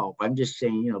won't help. I'm just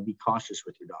saying, you know, be cautious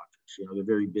with your doctors. You know, they're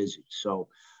very busy. So,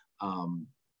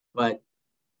 but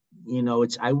you know,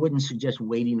 I wouldn't suggest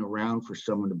waiting around for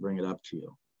someone to bring it up to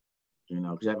you, you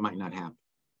know, because that might not happen.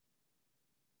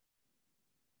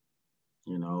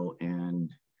 You know,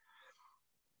 and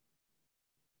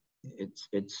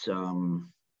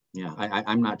yeah,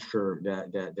 I'm not sure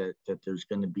that there's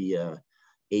going to be a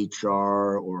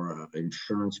HR or an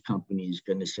insurance company is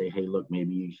going to say, hey, look,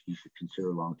 maybe you should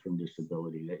consider long-term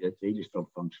disability. They just don't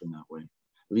function that way,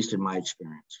 at least in my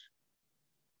experience.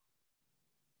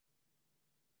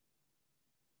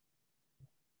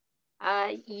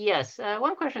 Yes.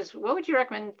 One question is, what would you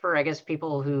recommend for, I guess,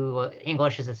 people who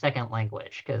English is a second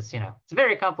language? Because, you know, it's a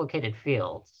very complicated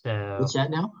field. So what's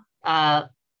that now?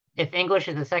 If English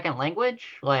is a second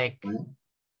language, like.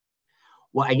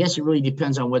 Well, I guess it really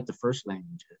depends on what the first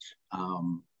language is.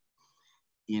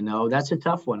 You know, that's a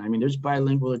tough one. I mean, there's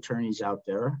bilingual attorneys out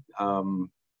there. You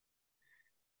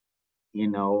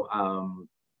know,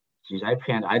 geez,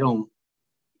 I don't.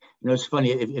 You know, it's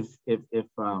funny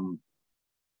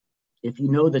if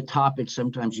you know the topic,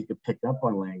 sometimes you could pick up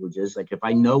on languages. Like if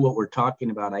I know what we're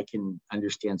talking about, I can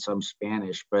understand some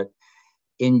Spanish. But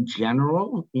in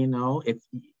general, you know,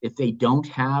 if they don't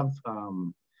have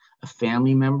a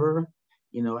family member,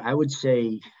 you know, I would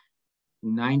say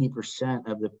 90%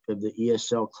 of the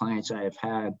ESL clients I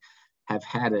have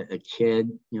had a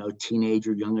kid, you know,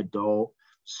 teenager, young adult,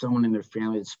 someone in their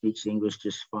family that speaks English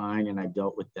just fine, and I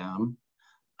dealt with them.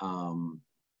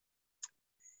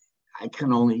 I've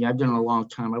done it a long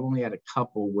time. I've only had a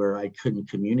couple where I couldn't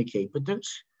communicate, but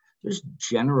there's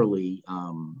generally,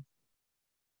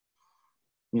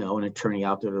 you know, an attorney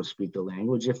out there to speak the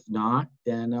language. If not,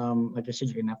 then, like I said,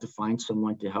 you're gonna have to find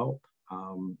someone to help.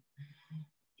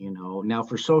 You know, now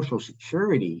for Social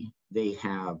Security, they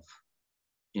have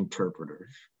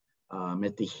interpreters.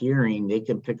 At the hearing, they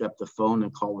can pick up the phone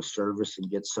and call the service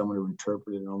and get someone to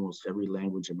interpret in almost every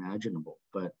language imaginable.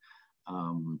 But,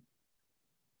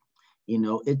 you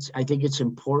know, I think it's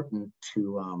important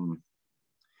to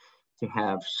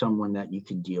have someone that you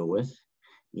can deal with.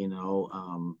 You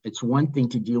know, it's one thing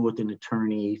to deal with an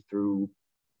attorney through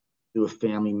a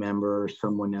family member or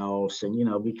someone else, and you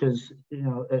know, because you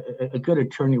know a good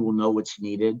attorney will know what's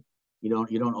needed. You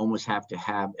don't almost have to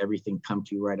have everything come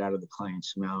to you right out of the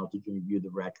client's mouth. You can review the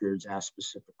records, ask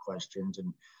specific questions,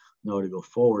 and know to go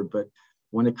forward. But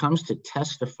when it comes to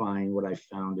testifying, what I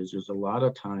found is there's a lot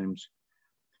of times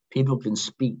people can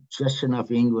speak just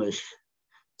enough English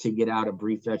to get out a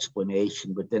brief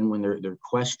explanation, but then when they're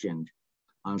questioned,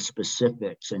 on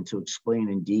specifics and to explain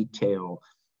in detail,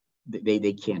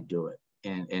 they can't do it.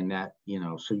 And that, you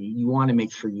know, so you want to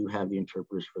make sure you have the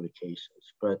interpreters for the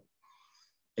cases. But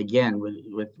again,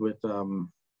 with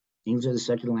English as a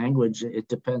second language, it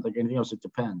depends. Like anything else, it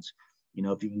depends. You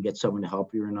know, if you can get someone to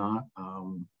help you or not.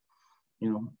 You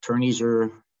know, attorneys are,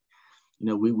 you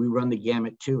know, we run the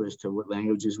gamut too as to what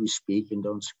languages we speak and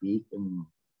don't speak, and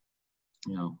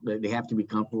you know, they have to be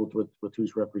comfortable with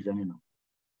who's representing them.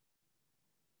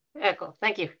 Yeah, cool.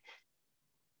 Thank you.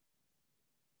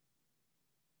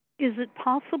 Is it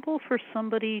possible for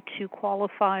somebody to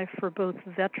qualify for both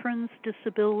veterans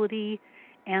disability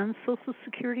and Social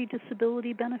Security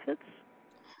disability benefits?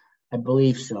 I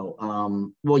believe so.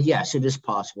 Well, yes, it is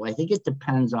possible. I think it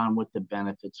depends on what the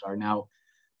benefits are. Now,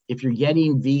 if you're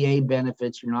getting VA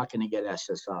benefits, you're not going to get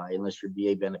SSI unless your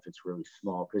VA benefit's really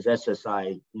small, because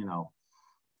SSI, you know,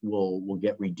 will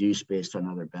get reduced based on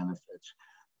other benefits.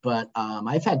 But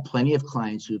I've had plenty of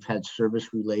clients who've had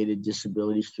service-related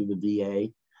disabilities through the VA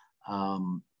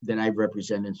that I've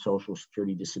represented in Social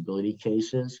Security disability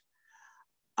cases.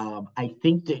 I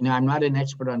think that, now I'm not an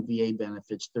expert on VA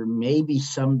benefits. There may be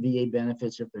some VA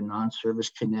benefits if they're non-service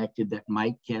connected that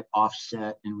might get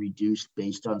offset and reduced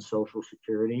based on Social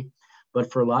Security.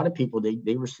 But for a lot of people,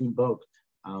 they receive both.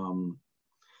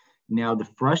 Now, the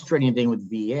frustrating thing with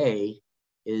VA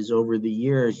is over the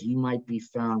years, you might be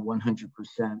found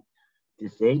 100%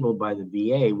 disabled by the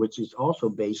VA, which is also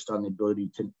based on the ability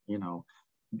to, you know,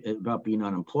 about being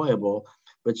unemployable.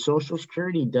 But Social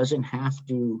Security doesn't have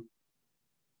to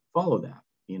follow that.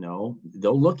 You know,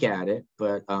 they'll look at it,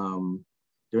 but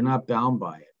they're not bound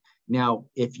by it. Now,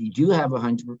 if you do have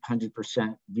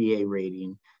 100% VA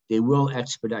rating, they will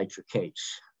expedite your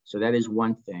case. So that is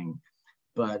one thing.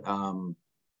 But and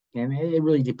it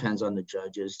really depends on the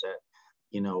judges that,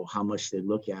 you know, how much they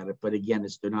look at it. But again,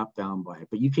 they're not bound by it.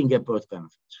 But you can get both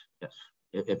benefits, yes,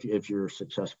 if you're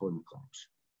successful in the claims.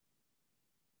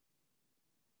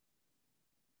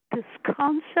 This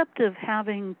concept of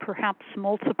having perhaps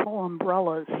multiple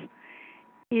umbrellas,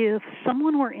 if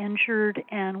someone were injured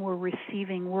and were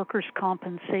receiving workers'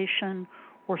 compensation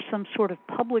or some sort of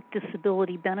public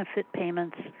disability benefit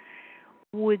payments,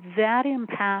 would that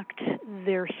impact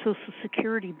their Social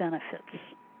Security benefits?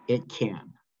 It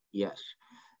can, yes.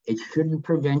 It shouldn't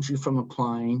prevent you from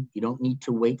applying. You don't need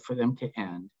to wait for them to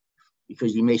end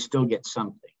because you may still get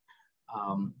something.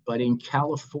 But in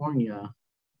California,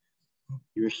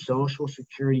 your Social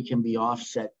Security can be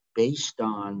offset based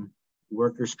on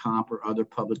workers' comp or other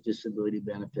public disability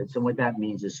benefits. And what that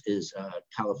means is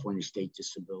California state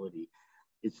disability.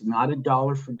 It's not a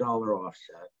dollar for dollar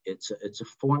offset. It's a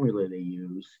formula they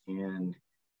use. And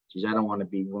geez, I don't want to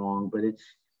be wrong, but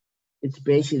it's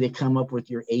basically they come up with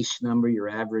your ACE number, your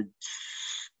average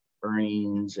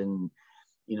earnings, and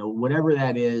you know, whatever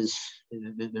that is,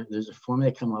 there's a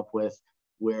formula they come up with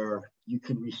where you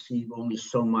could receive only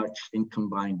so much in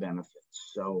combined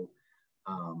benefits. So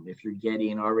if you're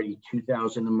getting already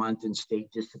 $2,000 a month in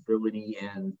state disability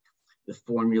and the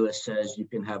formula says you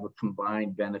can have a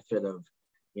combined benefit of,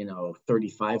 you know,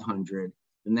 $3,500,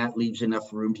 then that leaves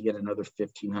enough room to get another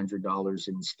 $1,500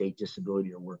 in state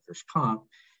disability or workers' comp.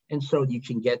 And so you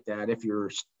can get that if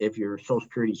your Social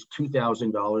Security is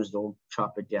 $2,000, they'll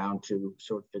chop it down to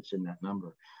so it fits in that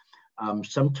number.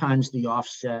 Sometimes the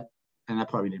offset, and that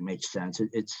probably didn't make sense.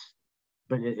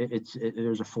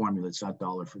 There's a formula. It's not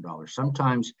dollar for dollar.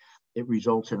 Sometimes it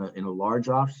results in a large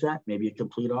offset, maybe a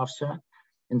complete offset,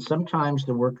 and sometimes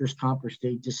the workers' comp or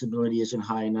state disability isn't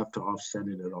high enough to offset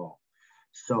it at all.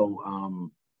 So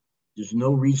there's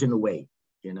no reason to wait.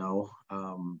 You know,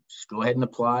 just go ahead and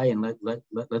apply and let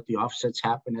the offsets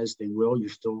happen as they will. You're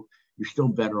still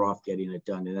better off getting it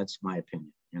done, and that's my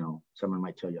opinion. You know, someone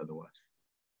might tell you otherwise.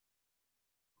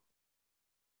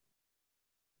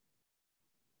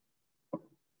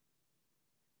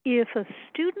 If a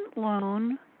student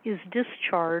loan is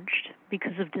discharged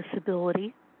because of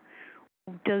disability,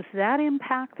 does that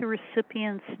impact the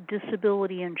recipient's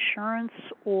disability insurance,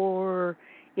 or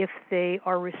if they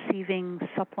are receiving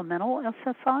supplemental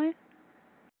SSI?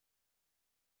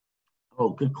 Oh,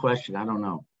 good question. I don't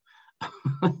know.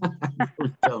 I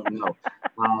really don't know.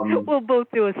 We'll both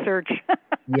do a search.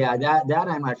 Yeah, that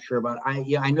I'm not sure about.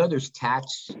 I know there's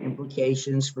tax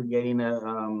implications for getting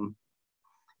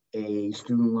a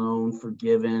student loan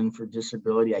forgiven for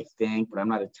disability, I think, but I'm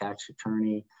not a tax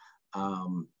attorney.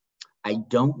 I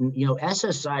don't, you know,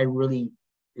 SSI really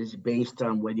is based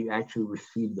on whether you actually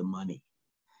receive the money,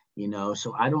 you know,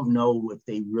 so I don't know if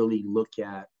they really look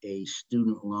at a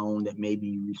student loan that maybe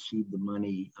you received the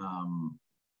money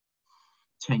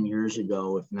 10 years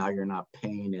ago, if now you're not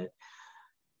paying it.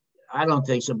 I don't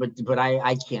think so, but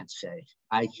I can't say.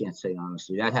 I can't say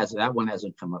honestly. That one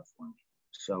hasn't come up for me.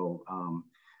 So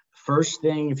first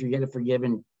thing, if you get it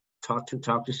forgiven, talk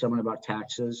to someone about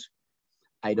taxes.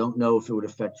 I don't know if it would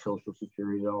affect Social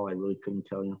Security at all. I really couldn't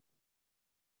tell you.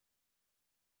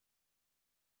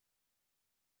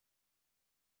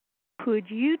 Could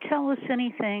you tell us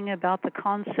anything about the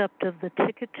concept of the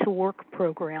Ticket to Work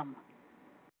program?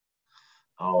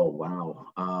 Oh,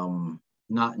 wow.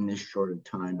 Not in this short of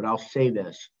time, but I'll say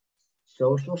this.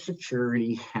 Social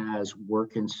Security has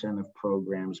work incentive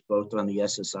programs, both on the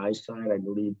SSI side. I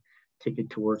believe Ticket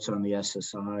to Work's on the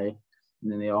SSI.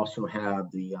 And then they also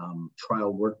have the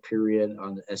trial work period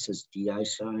on the SSDI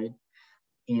side.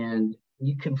 And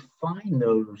you can find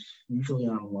those usually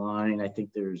online. I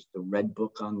think there's the Red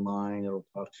Book online that'll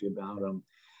talk to you about them.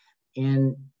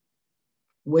 And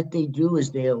what they do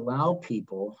is they allow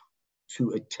people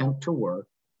to attempt to work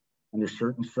under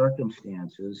certain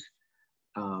circumstances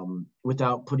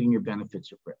without putting your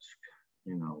benefits at risk.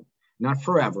 You know, not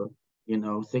forever. You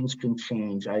know, things can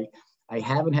change. I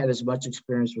haven't had as much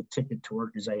experience with Ticket to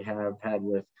Work as I have had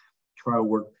with trial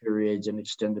work periods and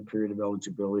extended period of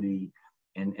eligibility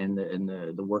and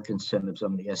the work incentives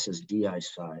on the SSDI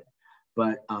side.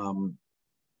 But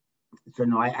so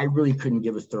no, I really couldn't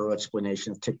give a thorough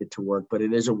explanation of Ticket to Work, but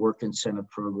it is a work incentive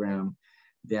program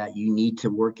that you need to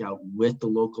work out with the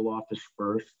local office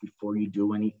first before you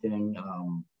do anything.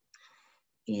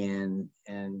 And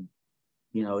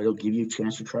you know, it'll give you a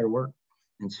chance to try to work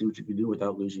and see what you can do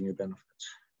without losing your benefits.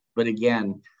 But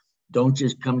again, don't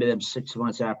just come to them 6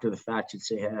 months after the fact and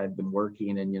say, hey, I've been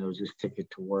working and, you know, just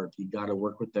Ticket to Work. You got to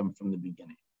work with them from the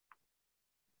beginning.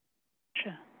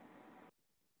 Sure.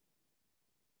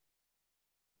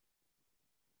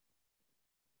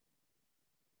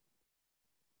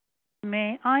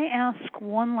 May I ask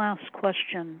one last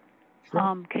question?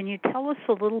 Sure. Can you tell us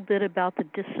a little bit about the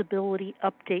disability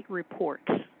update reports?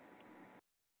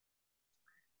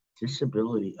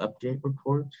 Disability update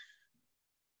reports?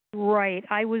 Right.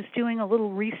 I was doing a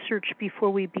little research before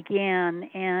we began,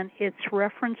 and it's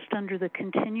referenced under the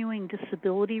continuing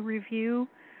disability review,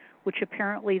 which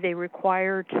apparently they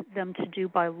required them to do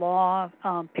by law,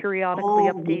 periodically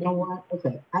updating. You know what?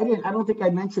 Okay. I don't think I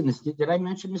mentioned this. Did I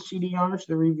mention the CDRs,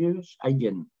 the reviews? I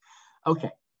didn't.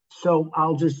 Okay. So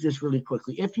I'll just really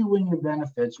quickly. If you win your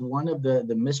benefits, one of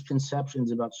the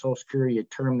misconceptions about Social Security, a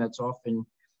term that's often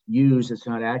used, it's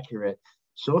not accurate.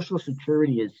 Social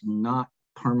Security is not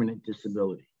permanent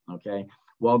disability, okay?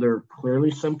 While there are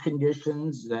clearly some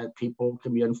conditions that people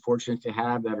can be unfortunate to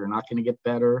have that are not going to get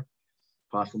better,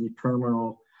 possibly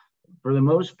terminal, for the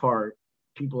most part,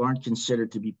 people aren't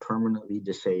considered to be permanently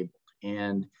disabled.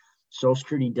 And Social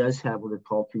Security does have what are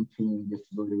called continuing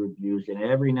disability reviews, and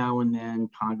every now and then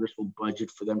Congress will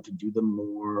budget for them to do them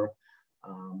more.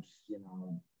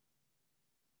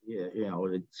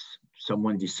 It's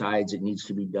someone decides it needs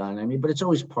to be done. I mean, but it's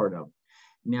always part of.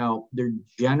 Now, they're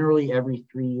generally every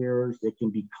 3 years. They can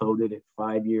be coded at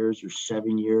 5 years or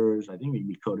 7 years. I think they can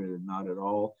be coded at not at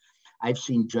all. I've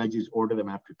seen judges order them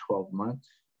after 12 months.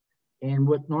 And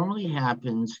what normally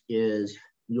happens is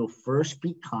you'll first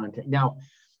be contacted. Now,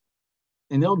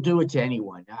 and they'll do it to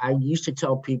anyone. I used to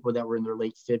tell people that were in their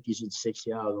late 50s and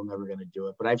 60s, oh, they're never going to do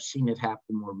it. But I've seen it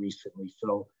happen more recently.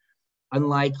 So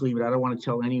unlikely, but I don't want to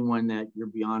tell anyone that you're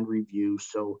beyond review.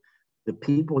 So the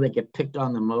people that get picked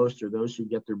on the most are those who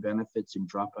get their benefits and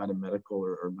drop out of medical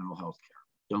or mental health care.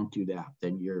 Don't do that.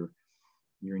 Then you're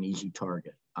an easy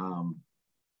target.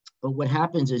 But what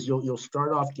happens is you'll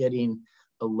start off getting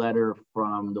a letter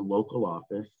from the local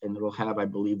office, and it'll have, I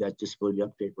believe, that disability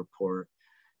update report.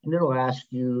 And it'll ask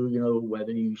you, you know,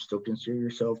 whether you still consider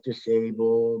yourself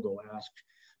disabled. They'll ask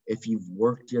if you've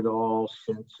worked at all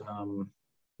since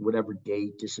whatever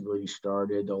date disability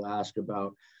started. They'll ask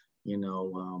about,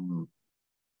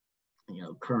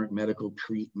 current medical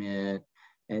treatment,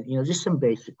 and just some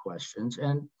basic questions.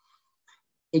 And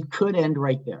it could end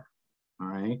right there. All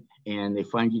right. And they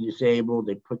find you disabled,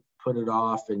 they put it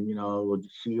off, and we'll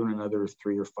see you in another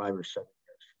 3 or 5 or 7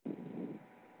 years.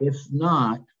 If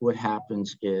not, what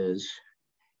happens is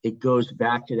it goes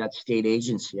back to that state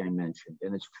agency I mentioned,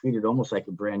 and it's treated almost like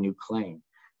a brand new claim.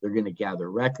 They're going to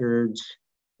gather records.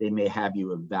 They may have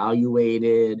you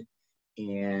evaluated,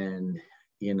 and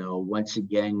once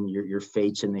again, your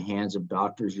fate's in the hands of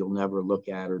doctors you'll never look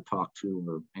at or talk to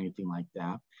or anything like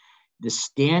that. The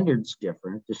standard's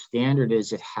different. The standard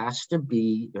is there has to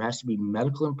be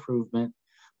medical improvement,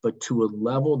 but to a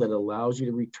level that allows you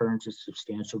to return to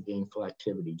substantial gainful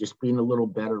activity. Just being a little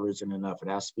better isn't enough. It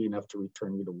has to be enough to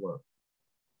return you to work.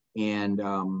 And,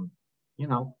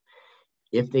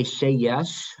 if they say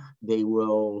yes, they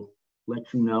will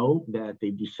let you know that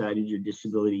they've decided your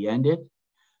disability ended.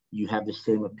 You have the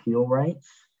same appeal rights.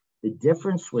 The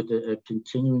difference with a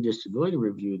continuing disability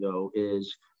review, though,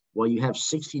 is while you have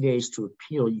 60 days to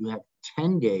appeal, you have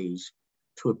 10 days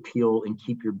to appeal and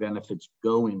keep your benefits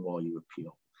going while you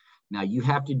appeal. Now, you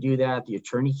have to do that. The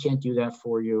attorney can't do that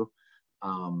for you.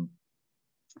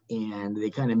 And they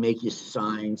kind of make you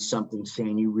sign something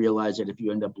saying you realize that if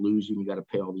you end up losing, you got to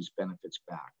pay all these benefits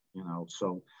back, you know,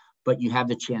 so, but you have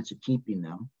the chance of keeping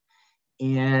them.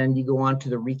 And you go on to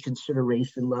the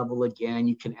reconsideration level again.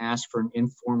 You can ask for an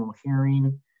informal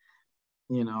hearing.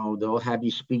 You know, they'll have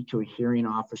you speak to a hearing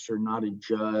officer, not a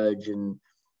judge. And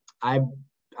I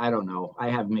don't know. I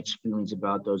have mixed feelings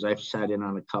about those. I've sat in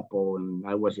on a couple and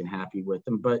I wasn't happy with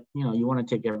them. But, you know, you want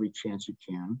to take every chance you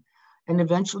can. And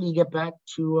eventually you get back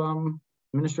to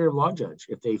administrative law judge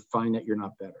if they find that you're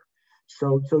not better.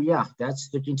 So yeah, that's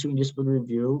the continuing disability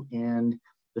review. And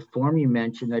the form you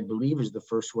mentioned, I believe, is the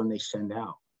first one they send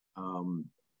out.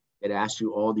 It asks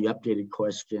you all the updated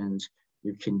questions,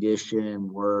 your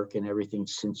condition, work, and everything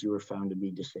since you were found to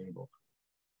be disabled.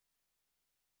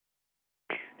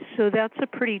 So that's a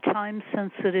pretty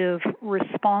time-sensitive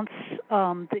response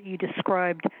that you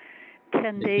described.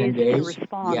 10 days to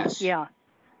respond. Yes. Yeah.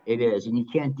 It is, and you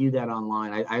can't do that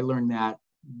online. I learned that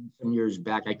some years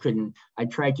back. I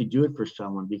tried to do it for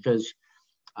someone because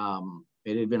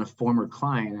it had been a former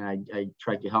client, and I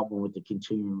tried to help him with the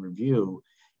continuing review,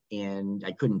 and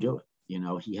I couldn't do it. You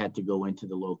know, he had to go into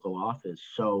the local office.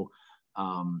 So,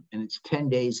 and it's 10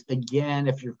 days. Again,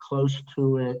 if you're close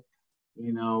to it,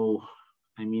 you know,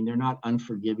 I mean, they're not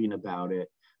unforgiving about it,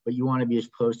 but you want to be as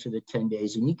close to the 10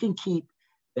 days, and you can keep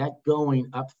that going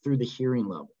up through the hearing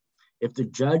level. If the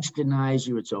judge denies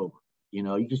you, it's over. You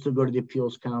know, you can still go to the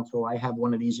appeals council. I have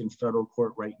one of these in federal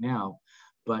court right now,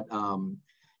 but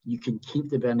you can keep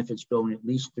the benefits going at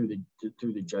least through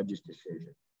the judge's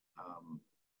decision.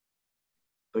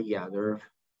 But yeah, they're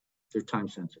time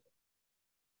sensitive.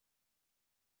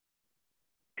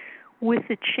 With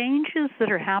the changes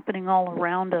that are happening all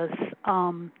around us,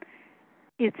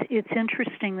 it's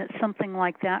interesting that something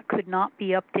like that could not be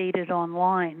updated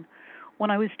online. When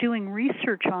I was doing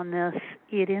research on this,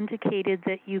 it indicated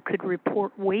that you could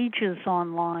report wages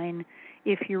online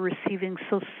if you're receiving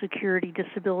Social Security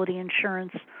Disability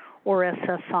Insurance or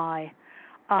SSI.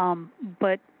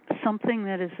 But something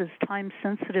that is as time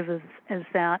sensitive as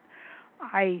that,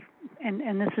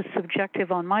 and this is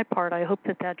subjective on my part, I hope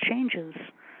that changes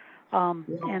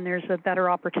and there's a better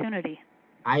opportunity.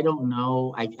 I don't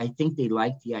know. I think they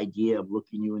like the idea of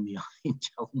looking you in the eye and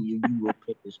telling you will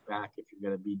pay this back if you're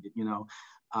going to be, you know.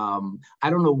 I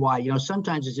don't know why. You know,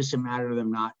 sometimes it's just a matter of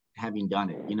them not having done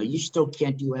it. You know, you still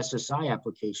can't do SSI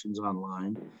applications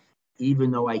online, even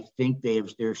though I think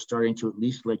they're starting to at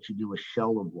least let you do a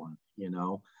shell of one, you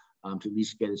know, to at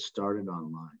least get it started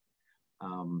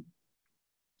online.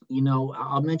 You know,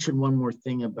 I'll mention one more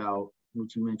thing about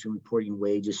what you mentioned, reporting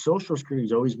wages. Social Security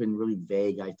has always been really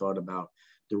vague, I thought, about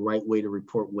the right way to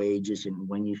report wages and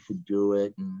when you should do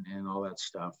it and all that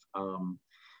stuff.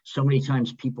 So many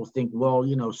times people think, well,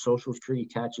 you know, Social Security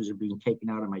taxes are being taken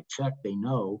out of my check. They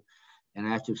know. And I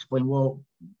have to explain, well,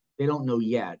 they don't know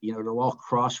yet. You know, they'll all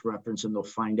cross-reference and they'll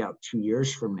find out 2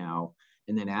 years from now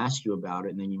and then ask you about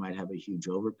it. And then you might have a huge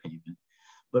overpayment.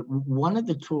 But one of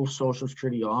the tools Social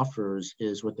Security offers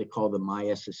is what they call the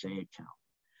MySSA account.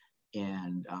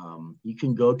 And you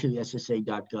can go to the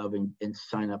SSA.gov and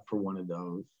sign up for one of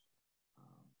those.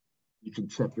 You can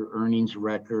check your earnings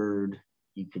record.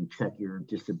 You can check your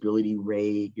disability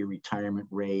rate, your retirement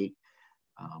rate.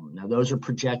 Now, those are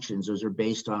projections. Those are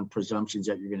based on presumptions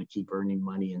that you're going to keep earning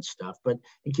money and stuff, but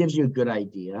it gives you a good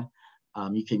idea.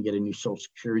 You can get a new Social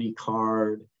Security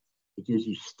card. It gives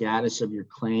you status of your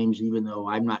claims, even though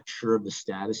I'm not sure of the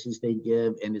statuses they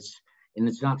give. And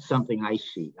it's not something I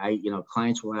see.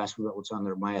 Clients will ask me about what's on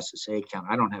their MySSA account.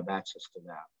 I don't have access to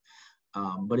that.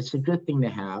 But it's a good thing to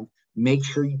have. Make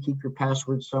sure you keep your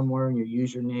password somewhere and your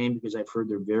username, because I've heard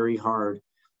they're very hard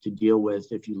to deal with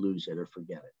if you lose it or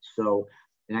forget it. So,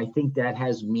 and I think that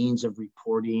has means of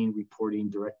reporting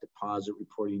direct deposit,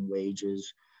 reporting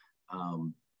wages.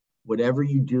 Whatever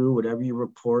you do, whatever you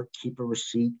report, keep a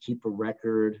receipt, keep a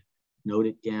record, note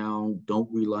it down. Don't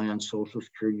rely on Social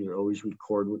Security to always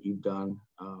record what you've done.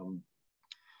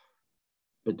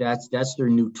 But that's their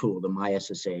new tool, the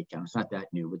MySSA account. It's not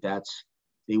that new, but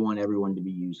they want everyone to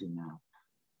be using now.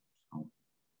 So.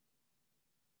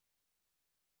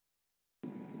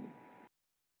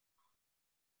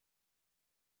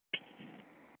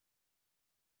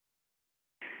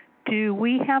 Do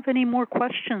we have any more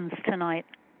questions tonight?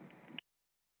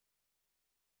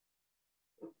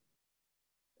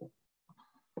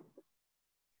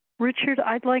 Richard,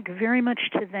 I'd like very much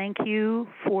to thank you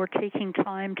for taking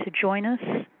time to join us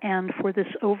and for this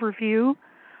overview.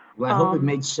 Well, I hope it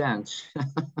made sense.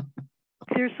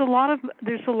 There's a lot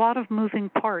of moving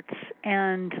parts,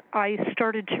 and I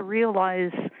started to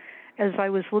realize as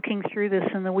I was looking through this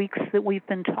in the weeks that we've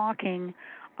been talking,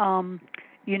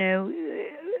 you know,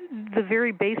 the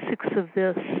very basics of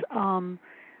this,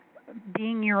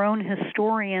 being your own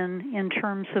historian in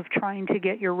terms of trying to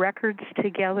get your records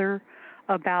together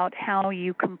about how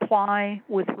you comply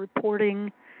with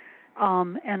reporting,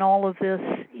 and all of this,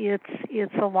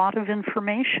 it's a lot of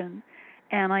information.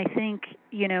 And I think,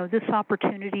 you know, this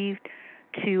opportunity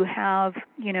to have,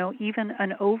 you know, even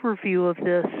an overview of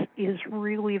this is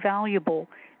really valuable,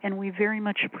 and we very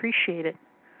much appreciate it.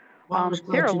 Well,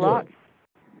 there are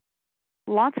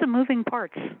lots of moving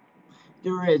parts.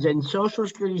 There is, and Social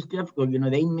Security is difficult. You know,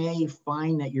 they may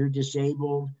find that you're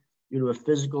disabled due to a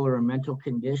physical or a mental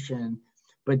condition,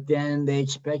 but then they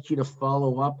expect you to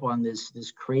follow up on this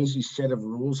crazy set of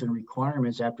rules and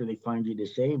requirements after they find you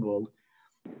disabled.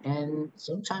 And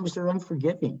sometimes they're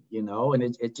unforgiving, you know, and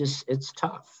it's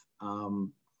tough.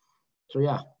 So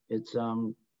yeah, it's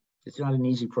not an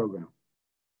easy program.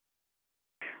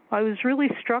 I was really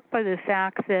struck by the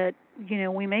fact that, you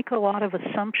know, we make a lot of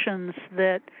assumptions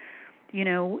that, you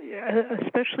know,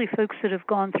 especially folks that have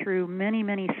gone through many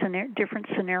different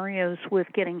scenarios with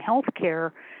getting health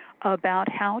care, about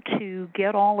how to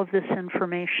get all of this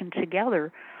information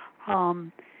together.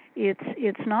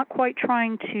 It's not quite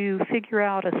trying to figure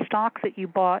out a stock that you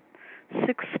bought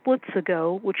 6 splits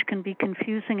ago, which can be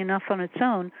confusing enough on its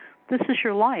own. This is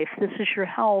your life, this is your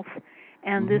health,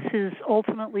 and this is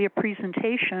ultimately a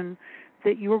presentation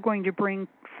that you're going to bring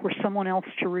for someone else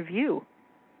to review.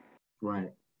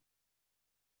 Right.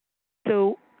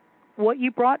 So what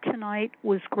you brought tonight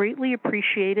was greatly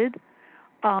appreciated.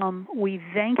 We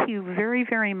thank you very,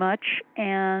 very much,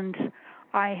 and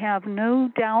I have no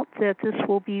doubt that this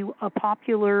will be a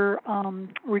popular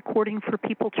recording for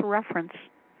people to reference.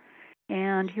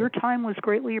 And your time was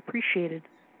greatly appreciated.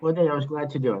 Well, I was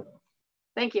glad to do it.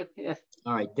 Thank you. Yes.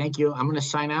 All right, thank you. I'm going to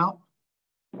sign out.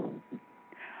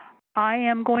 I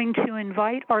am going to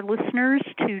invite our listeners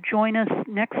to join us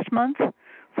next month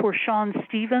for Sean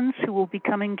Stevens, who will be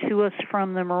coming to us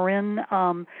from the Marin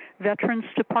Veterans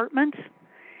Department.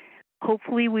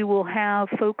 Hopefully we will have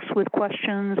folks with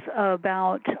questions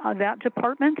about that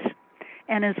department.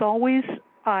 And as always,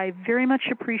 I very much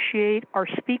appreciate our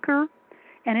speaker,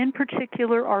 and in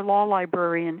particular our law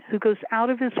librarian, who goes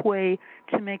out of his way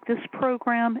to make this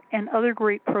program and other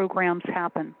great programs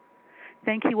happen.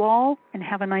 Thank you all, and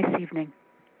have a nice evening.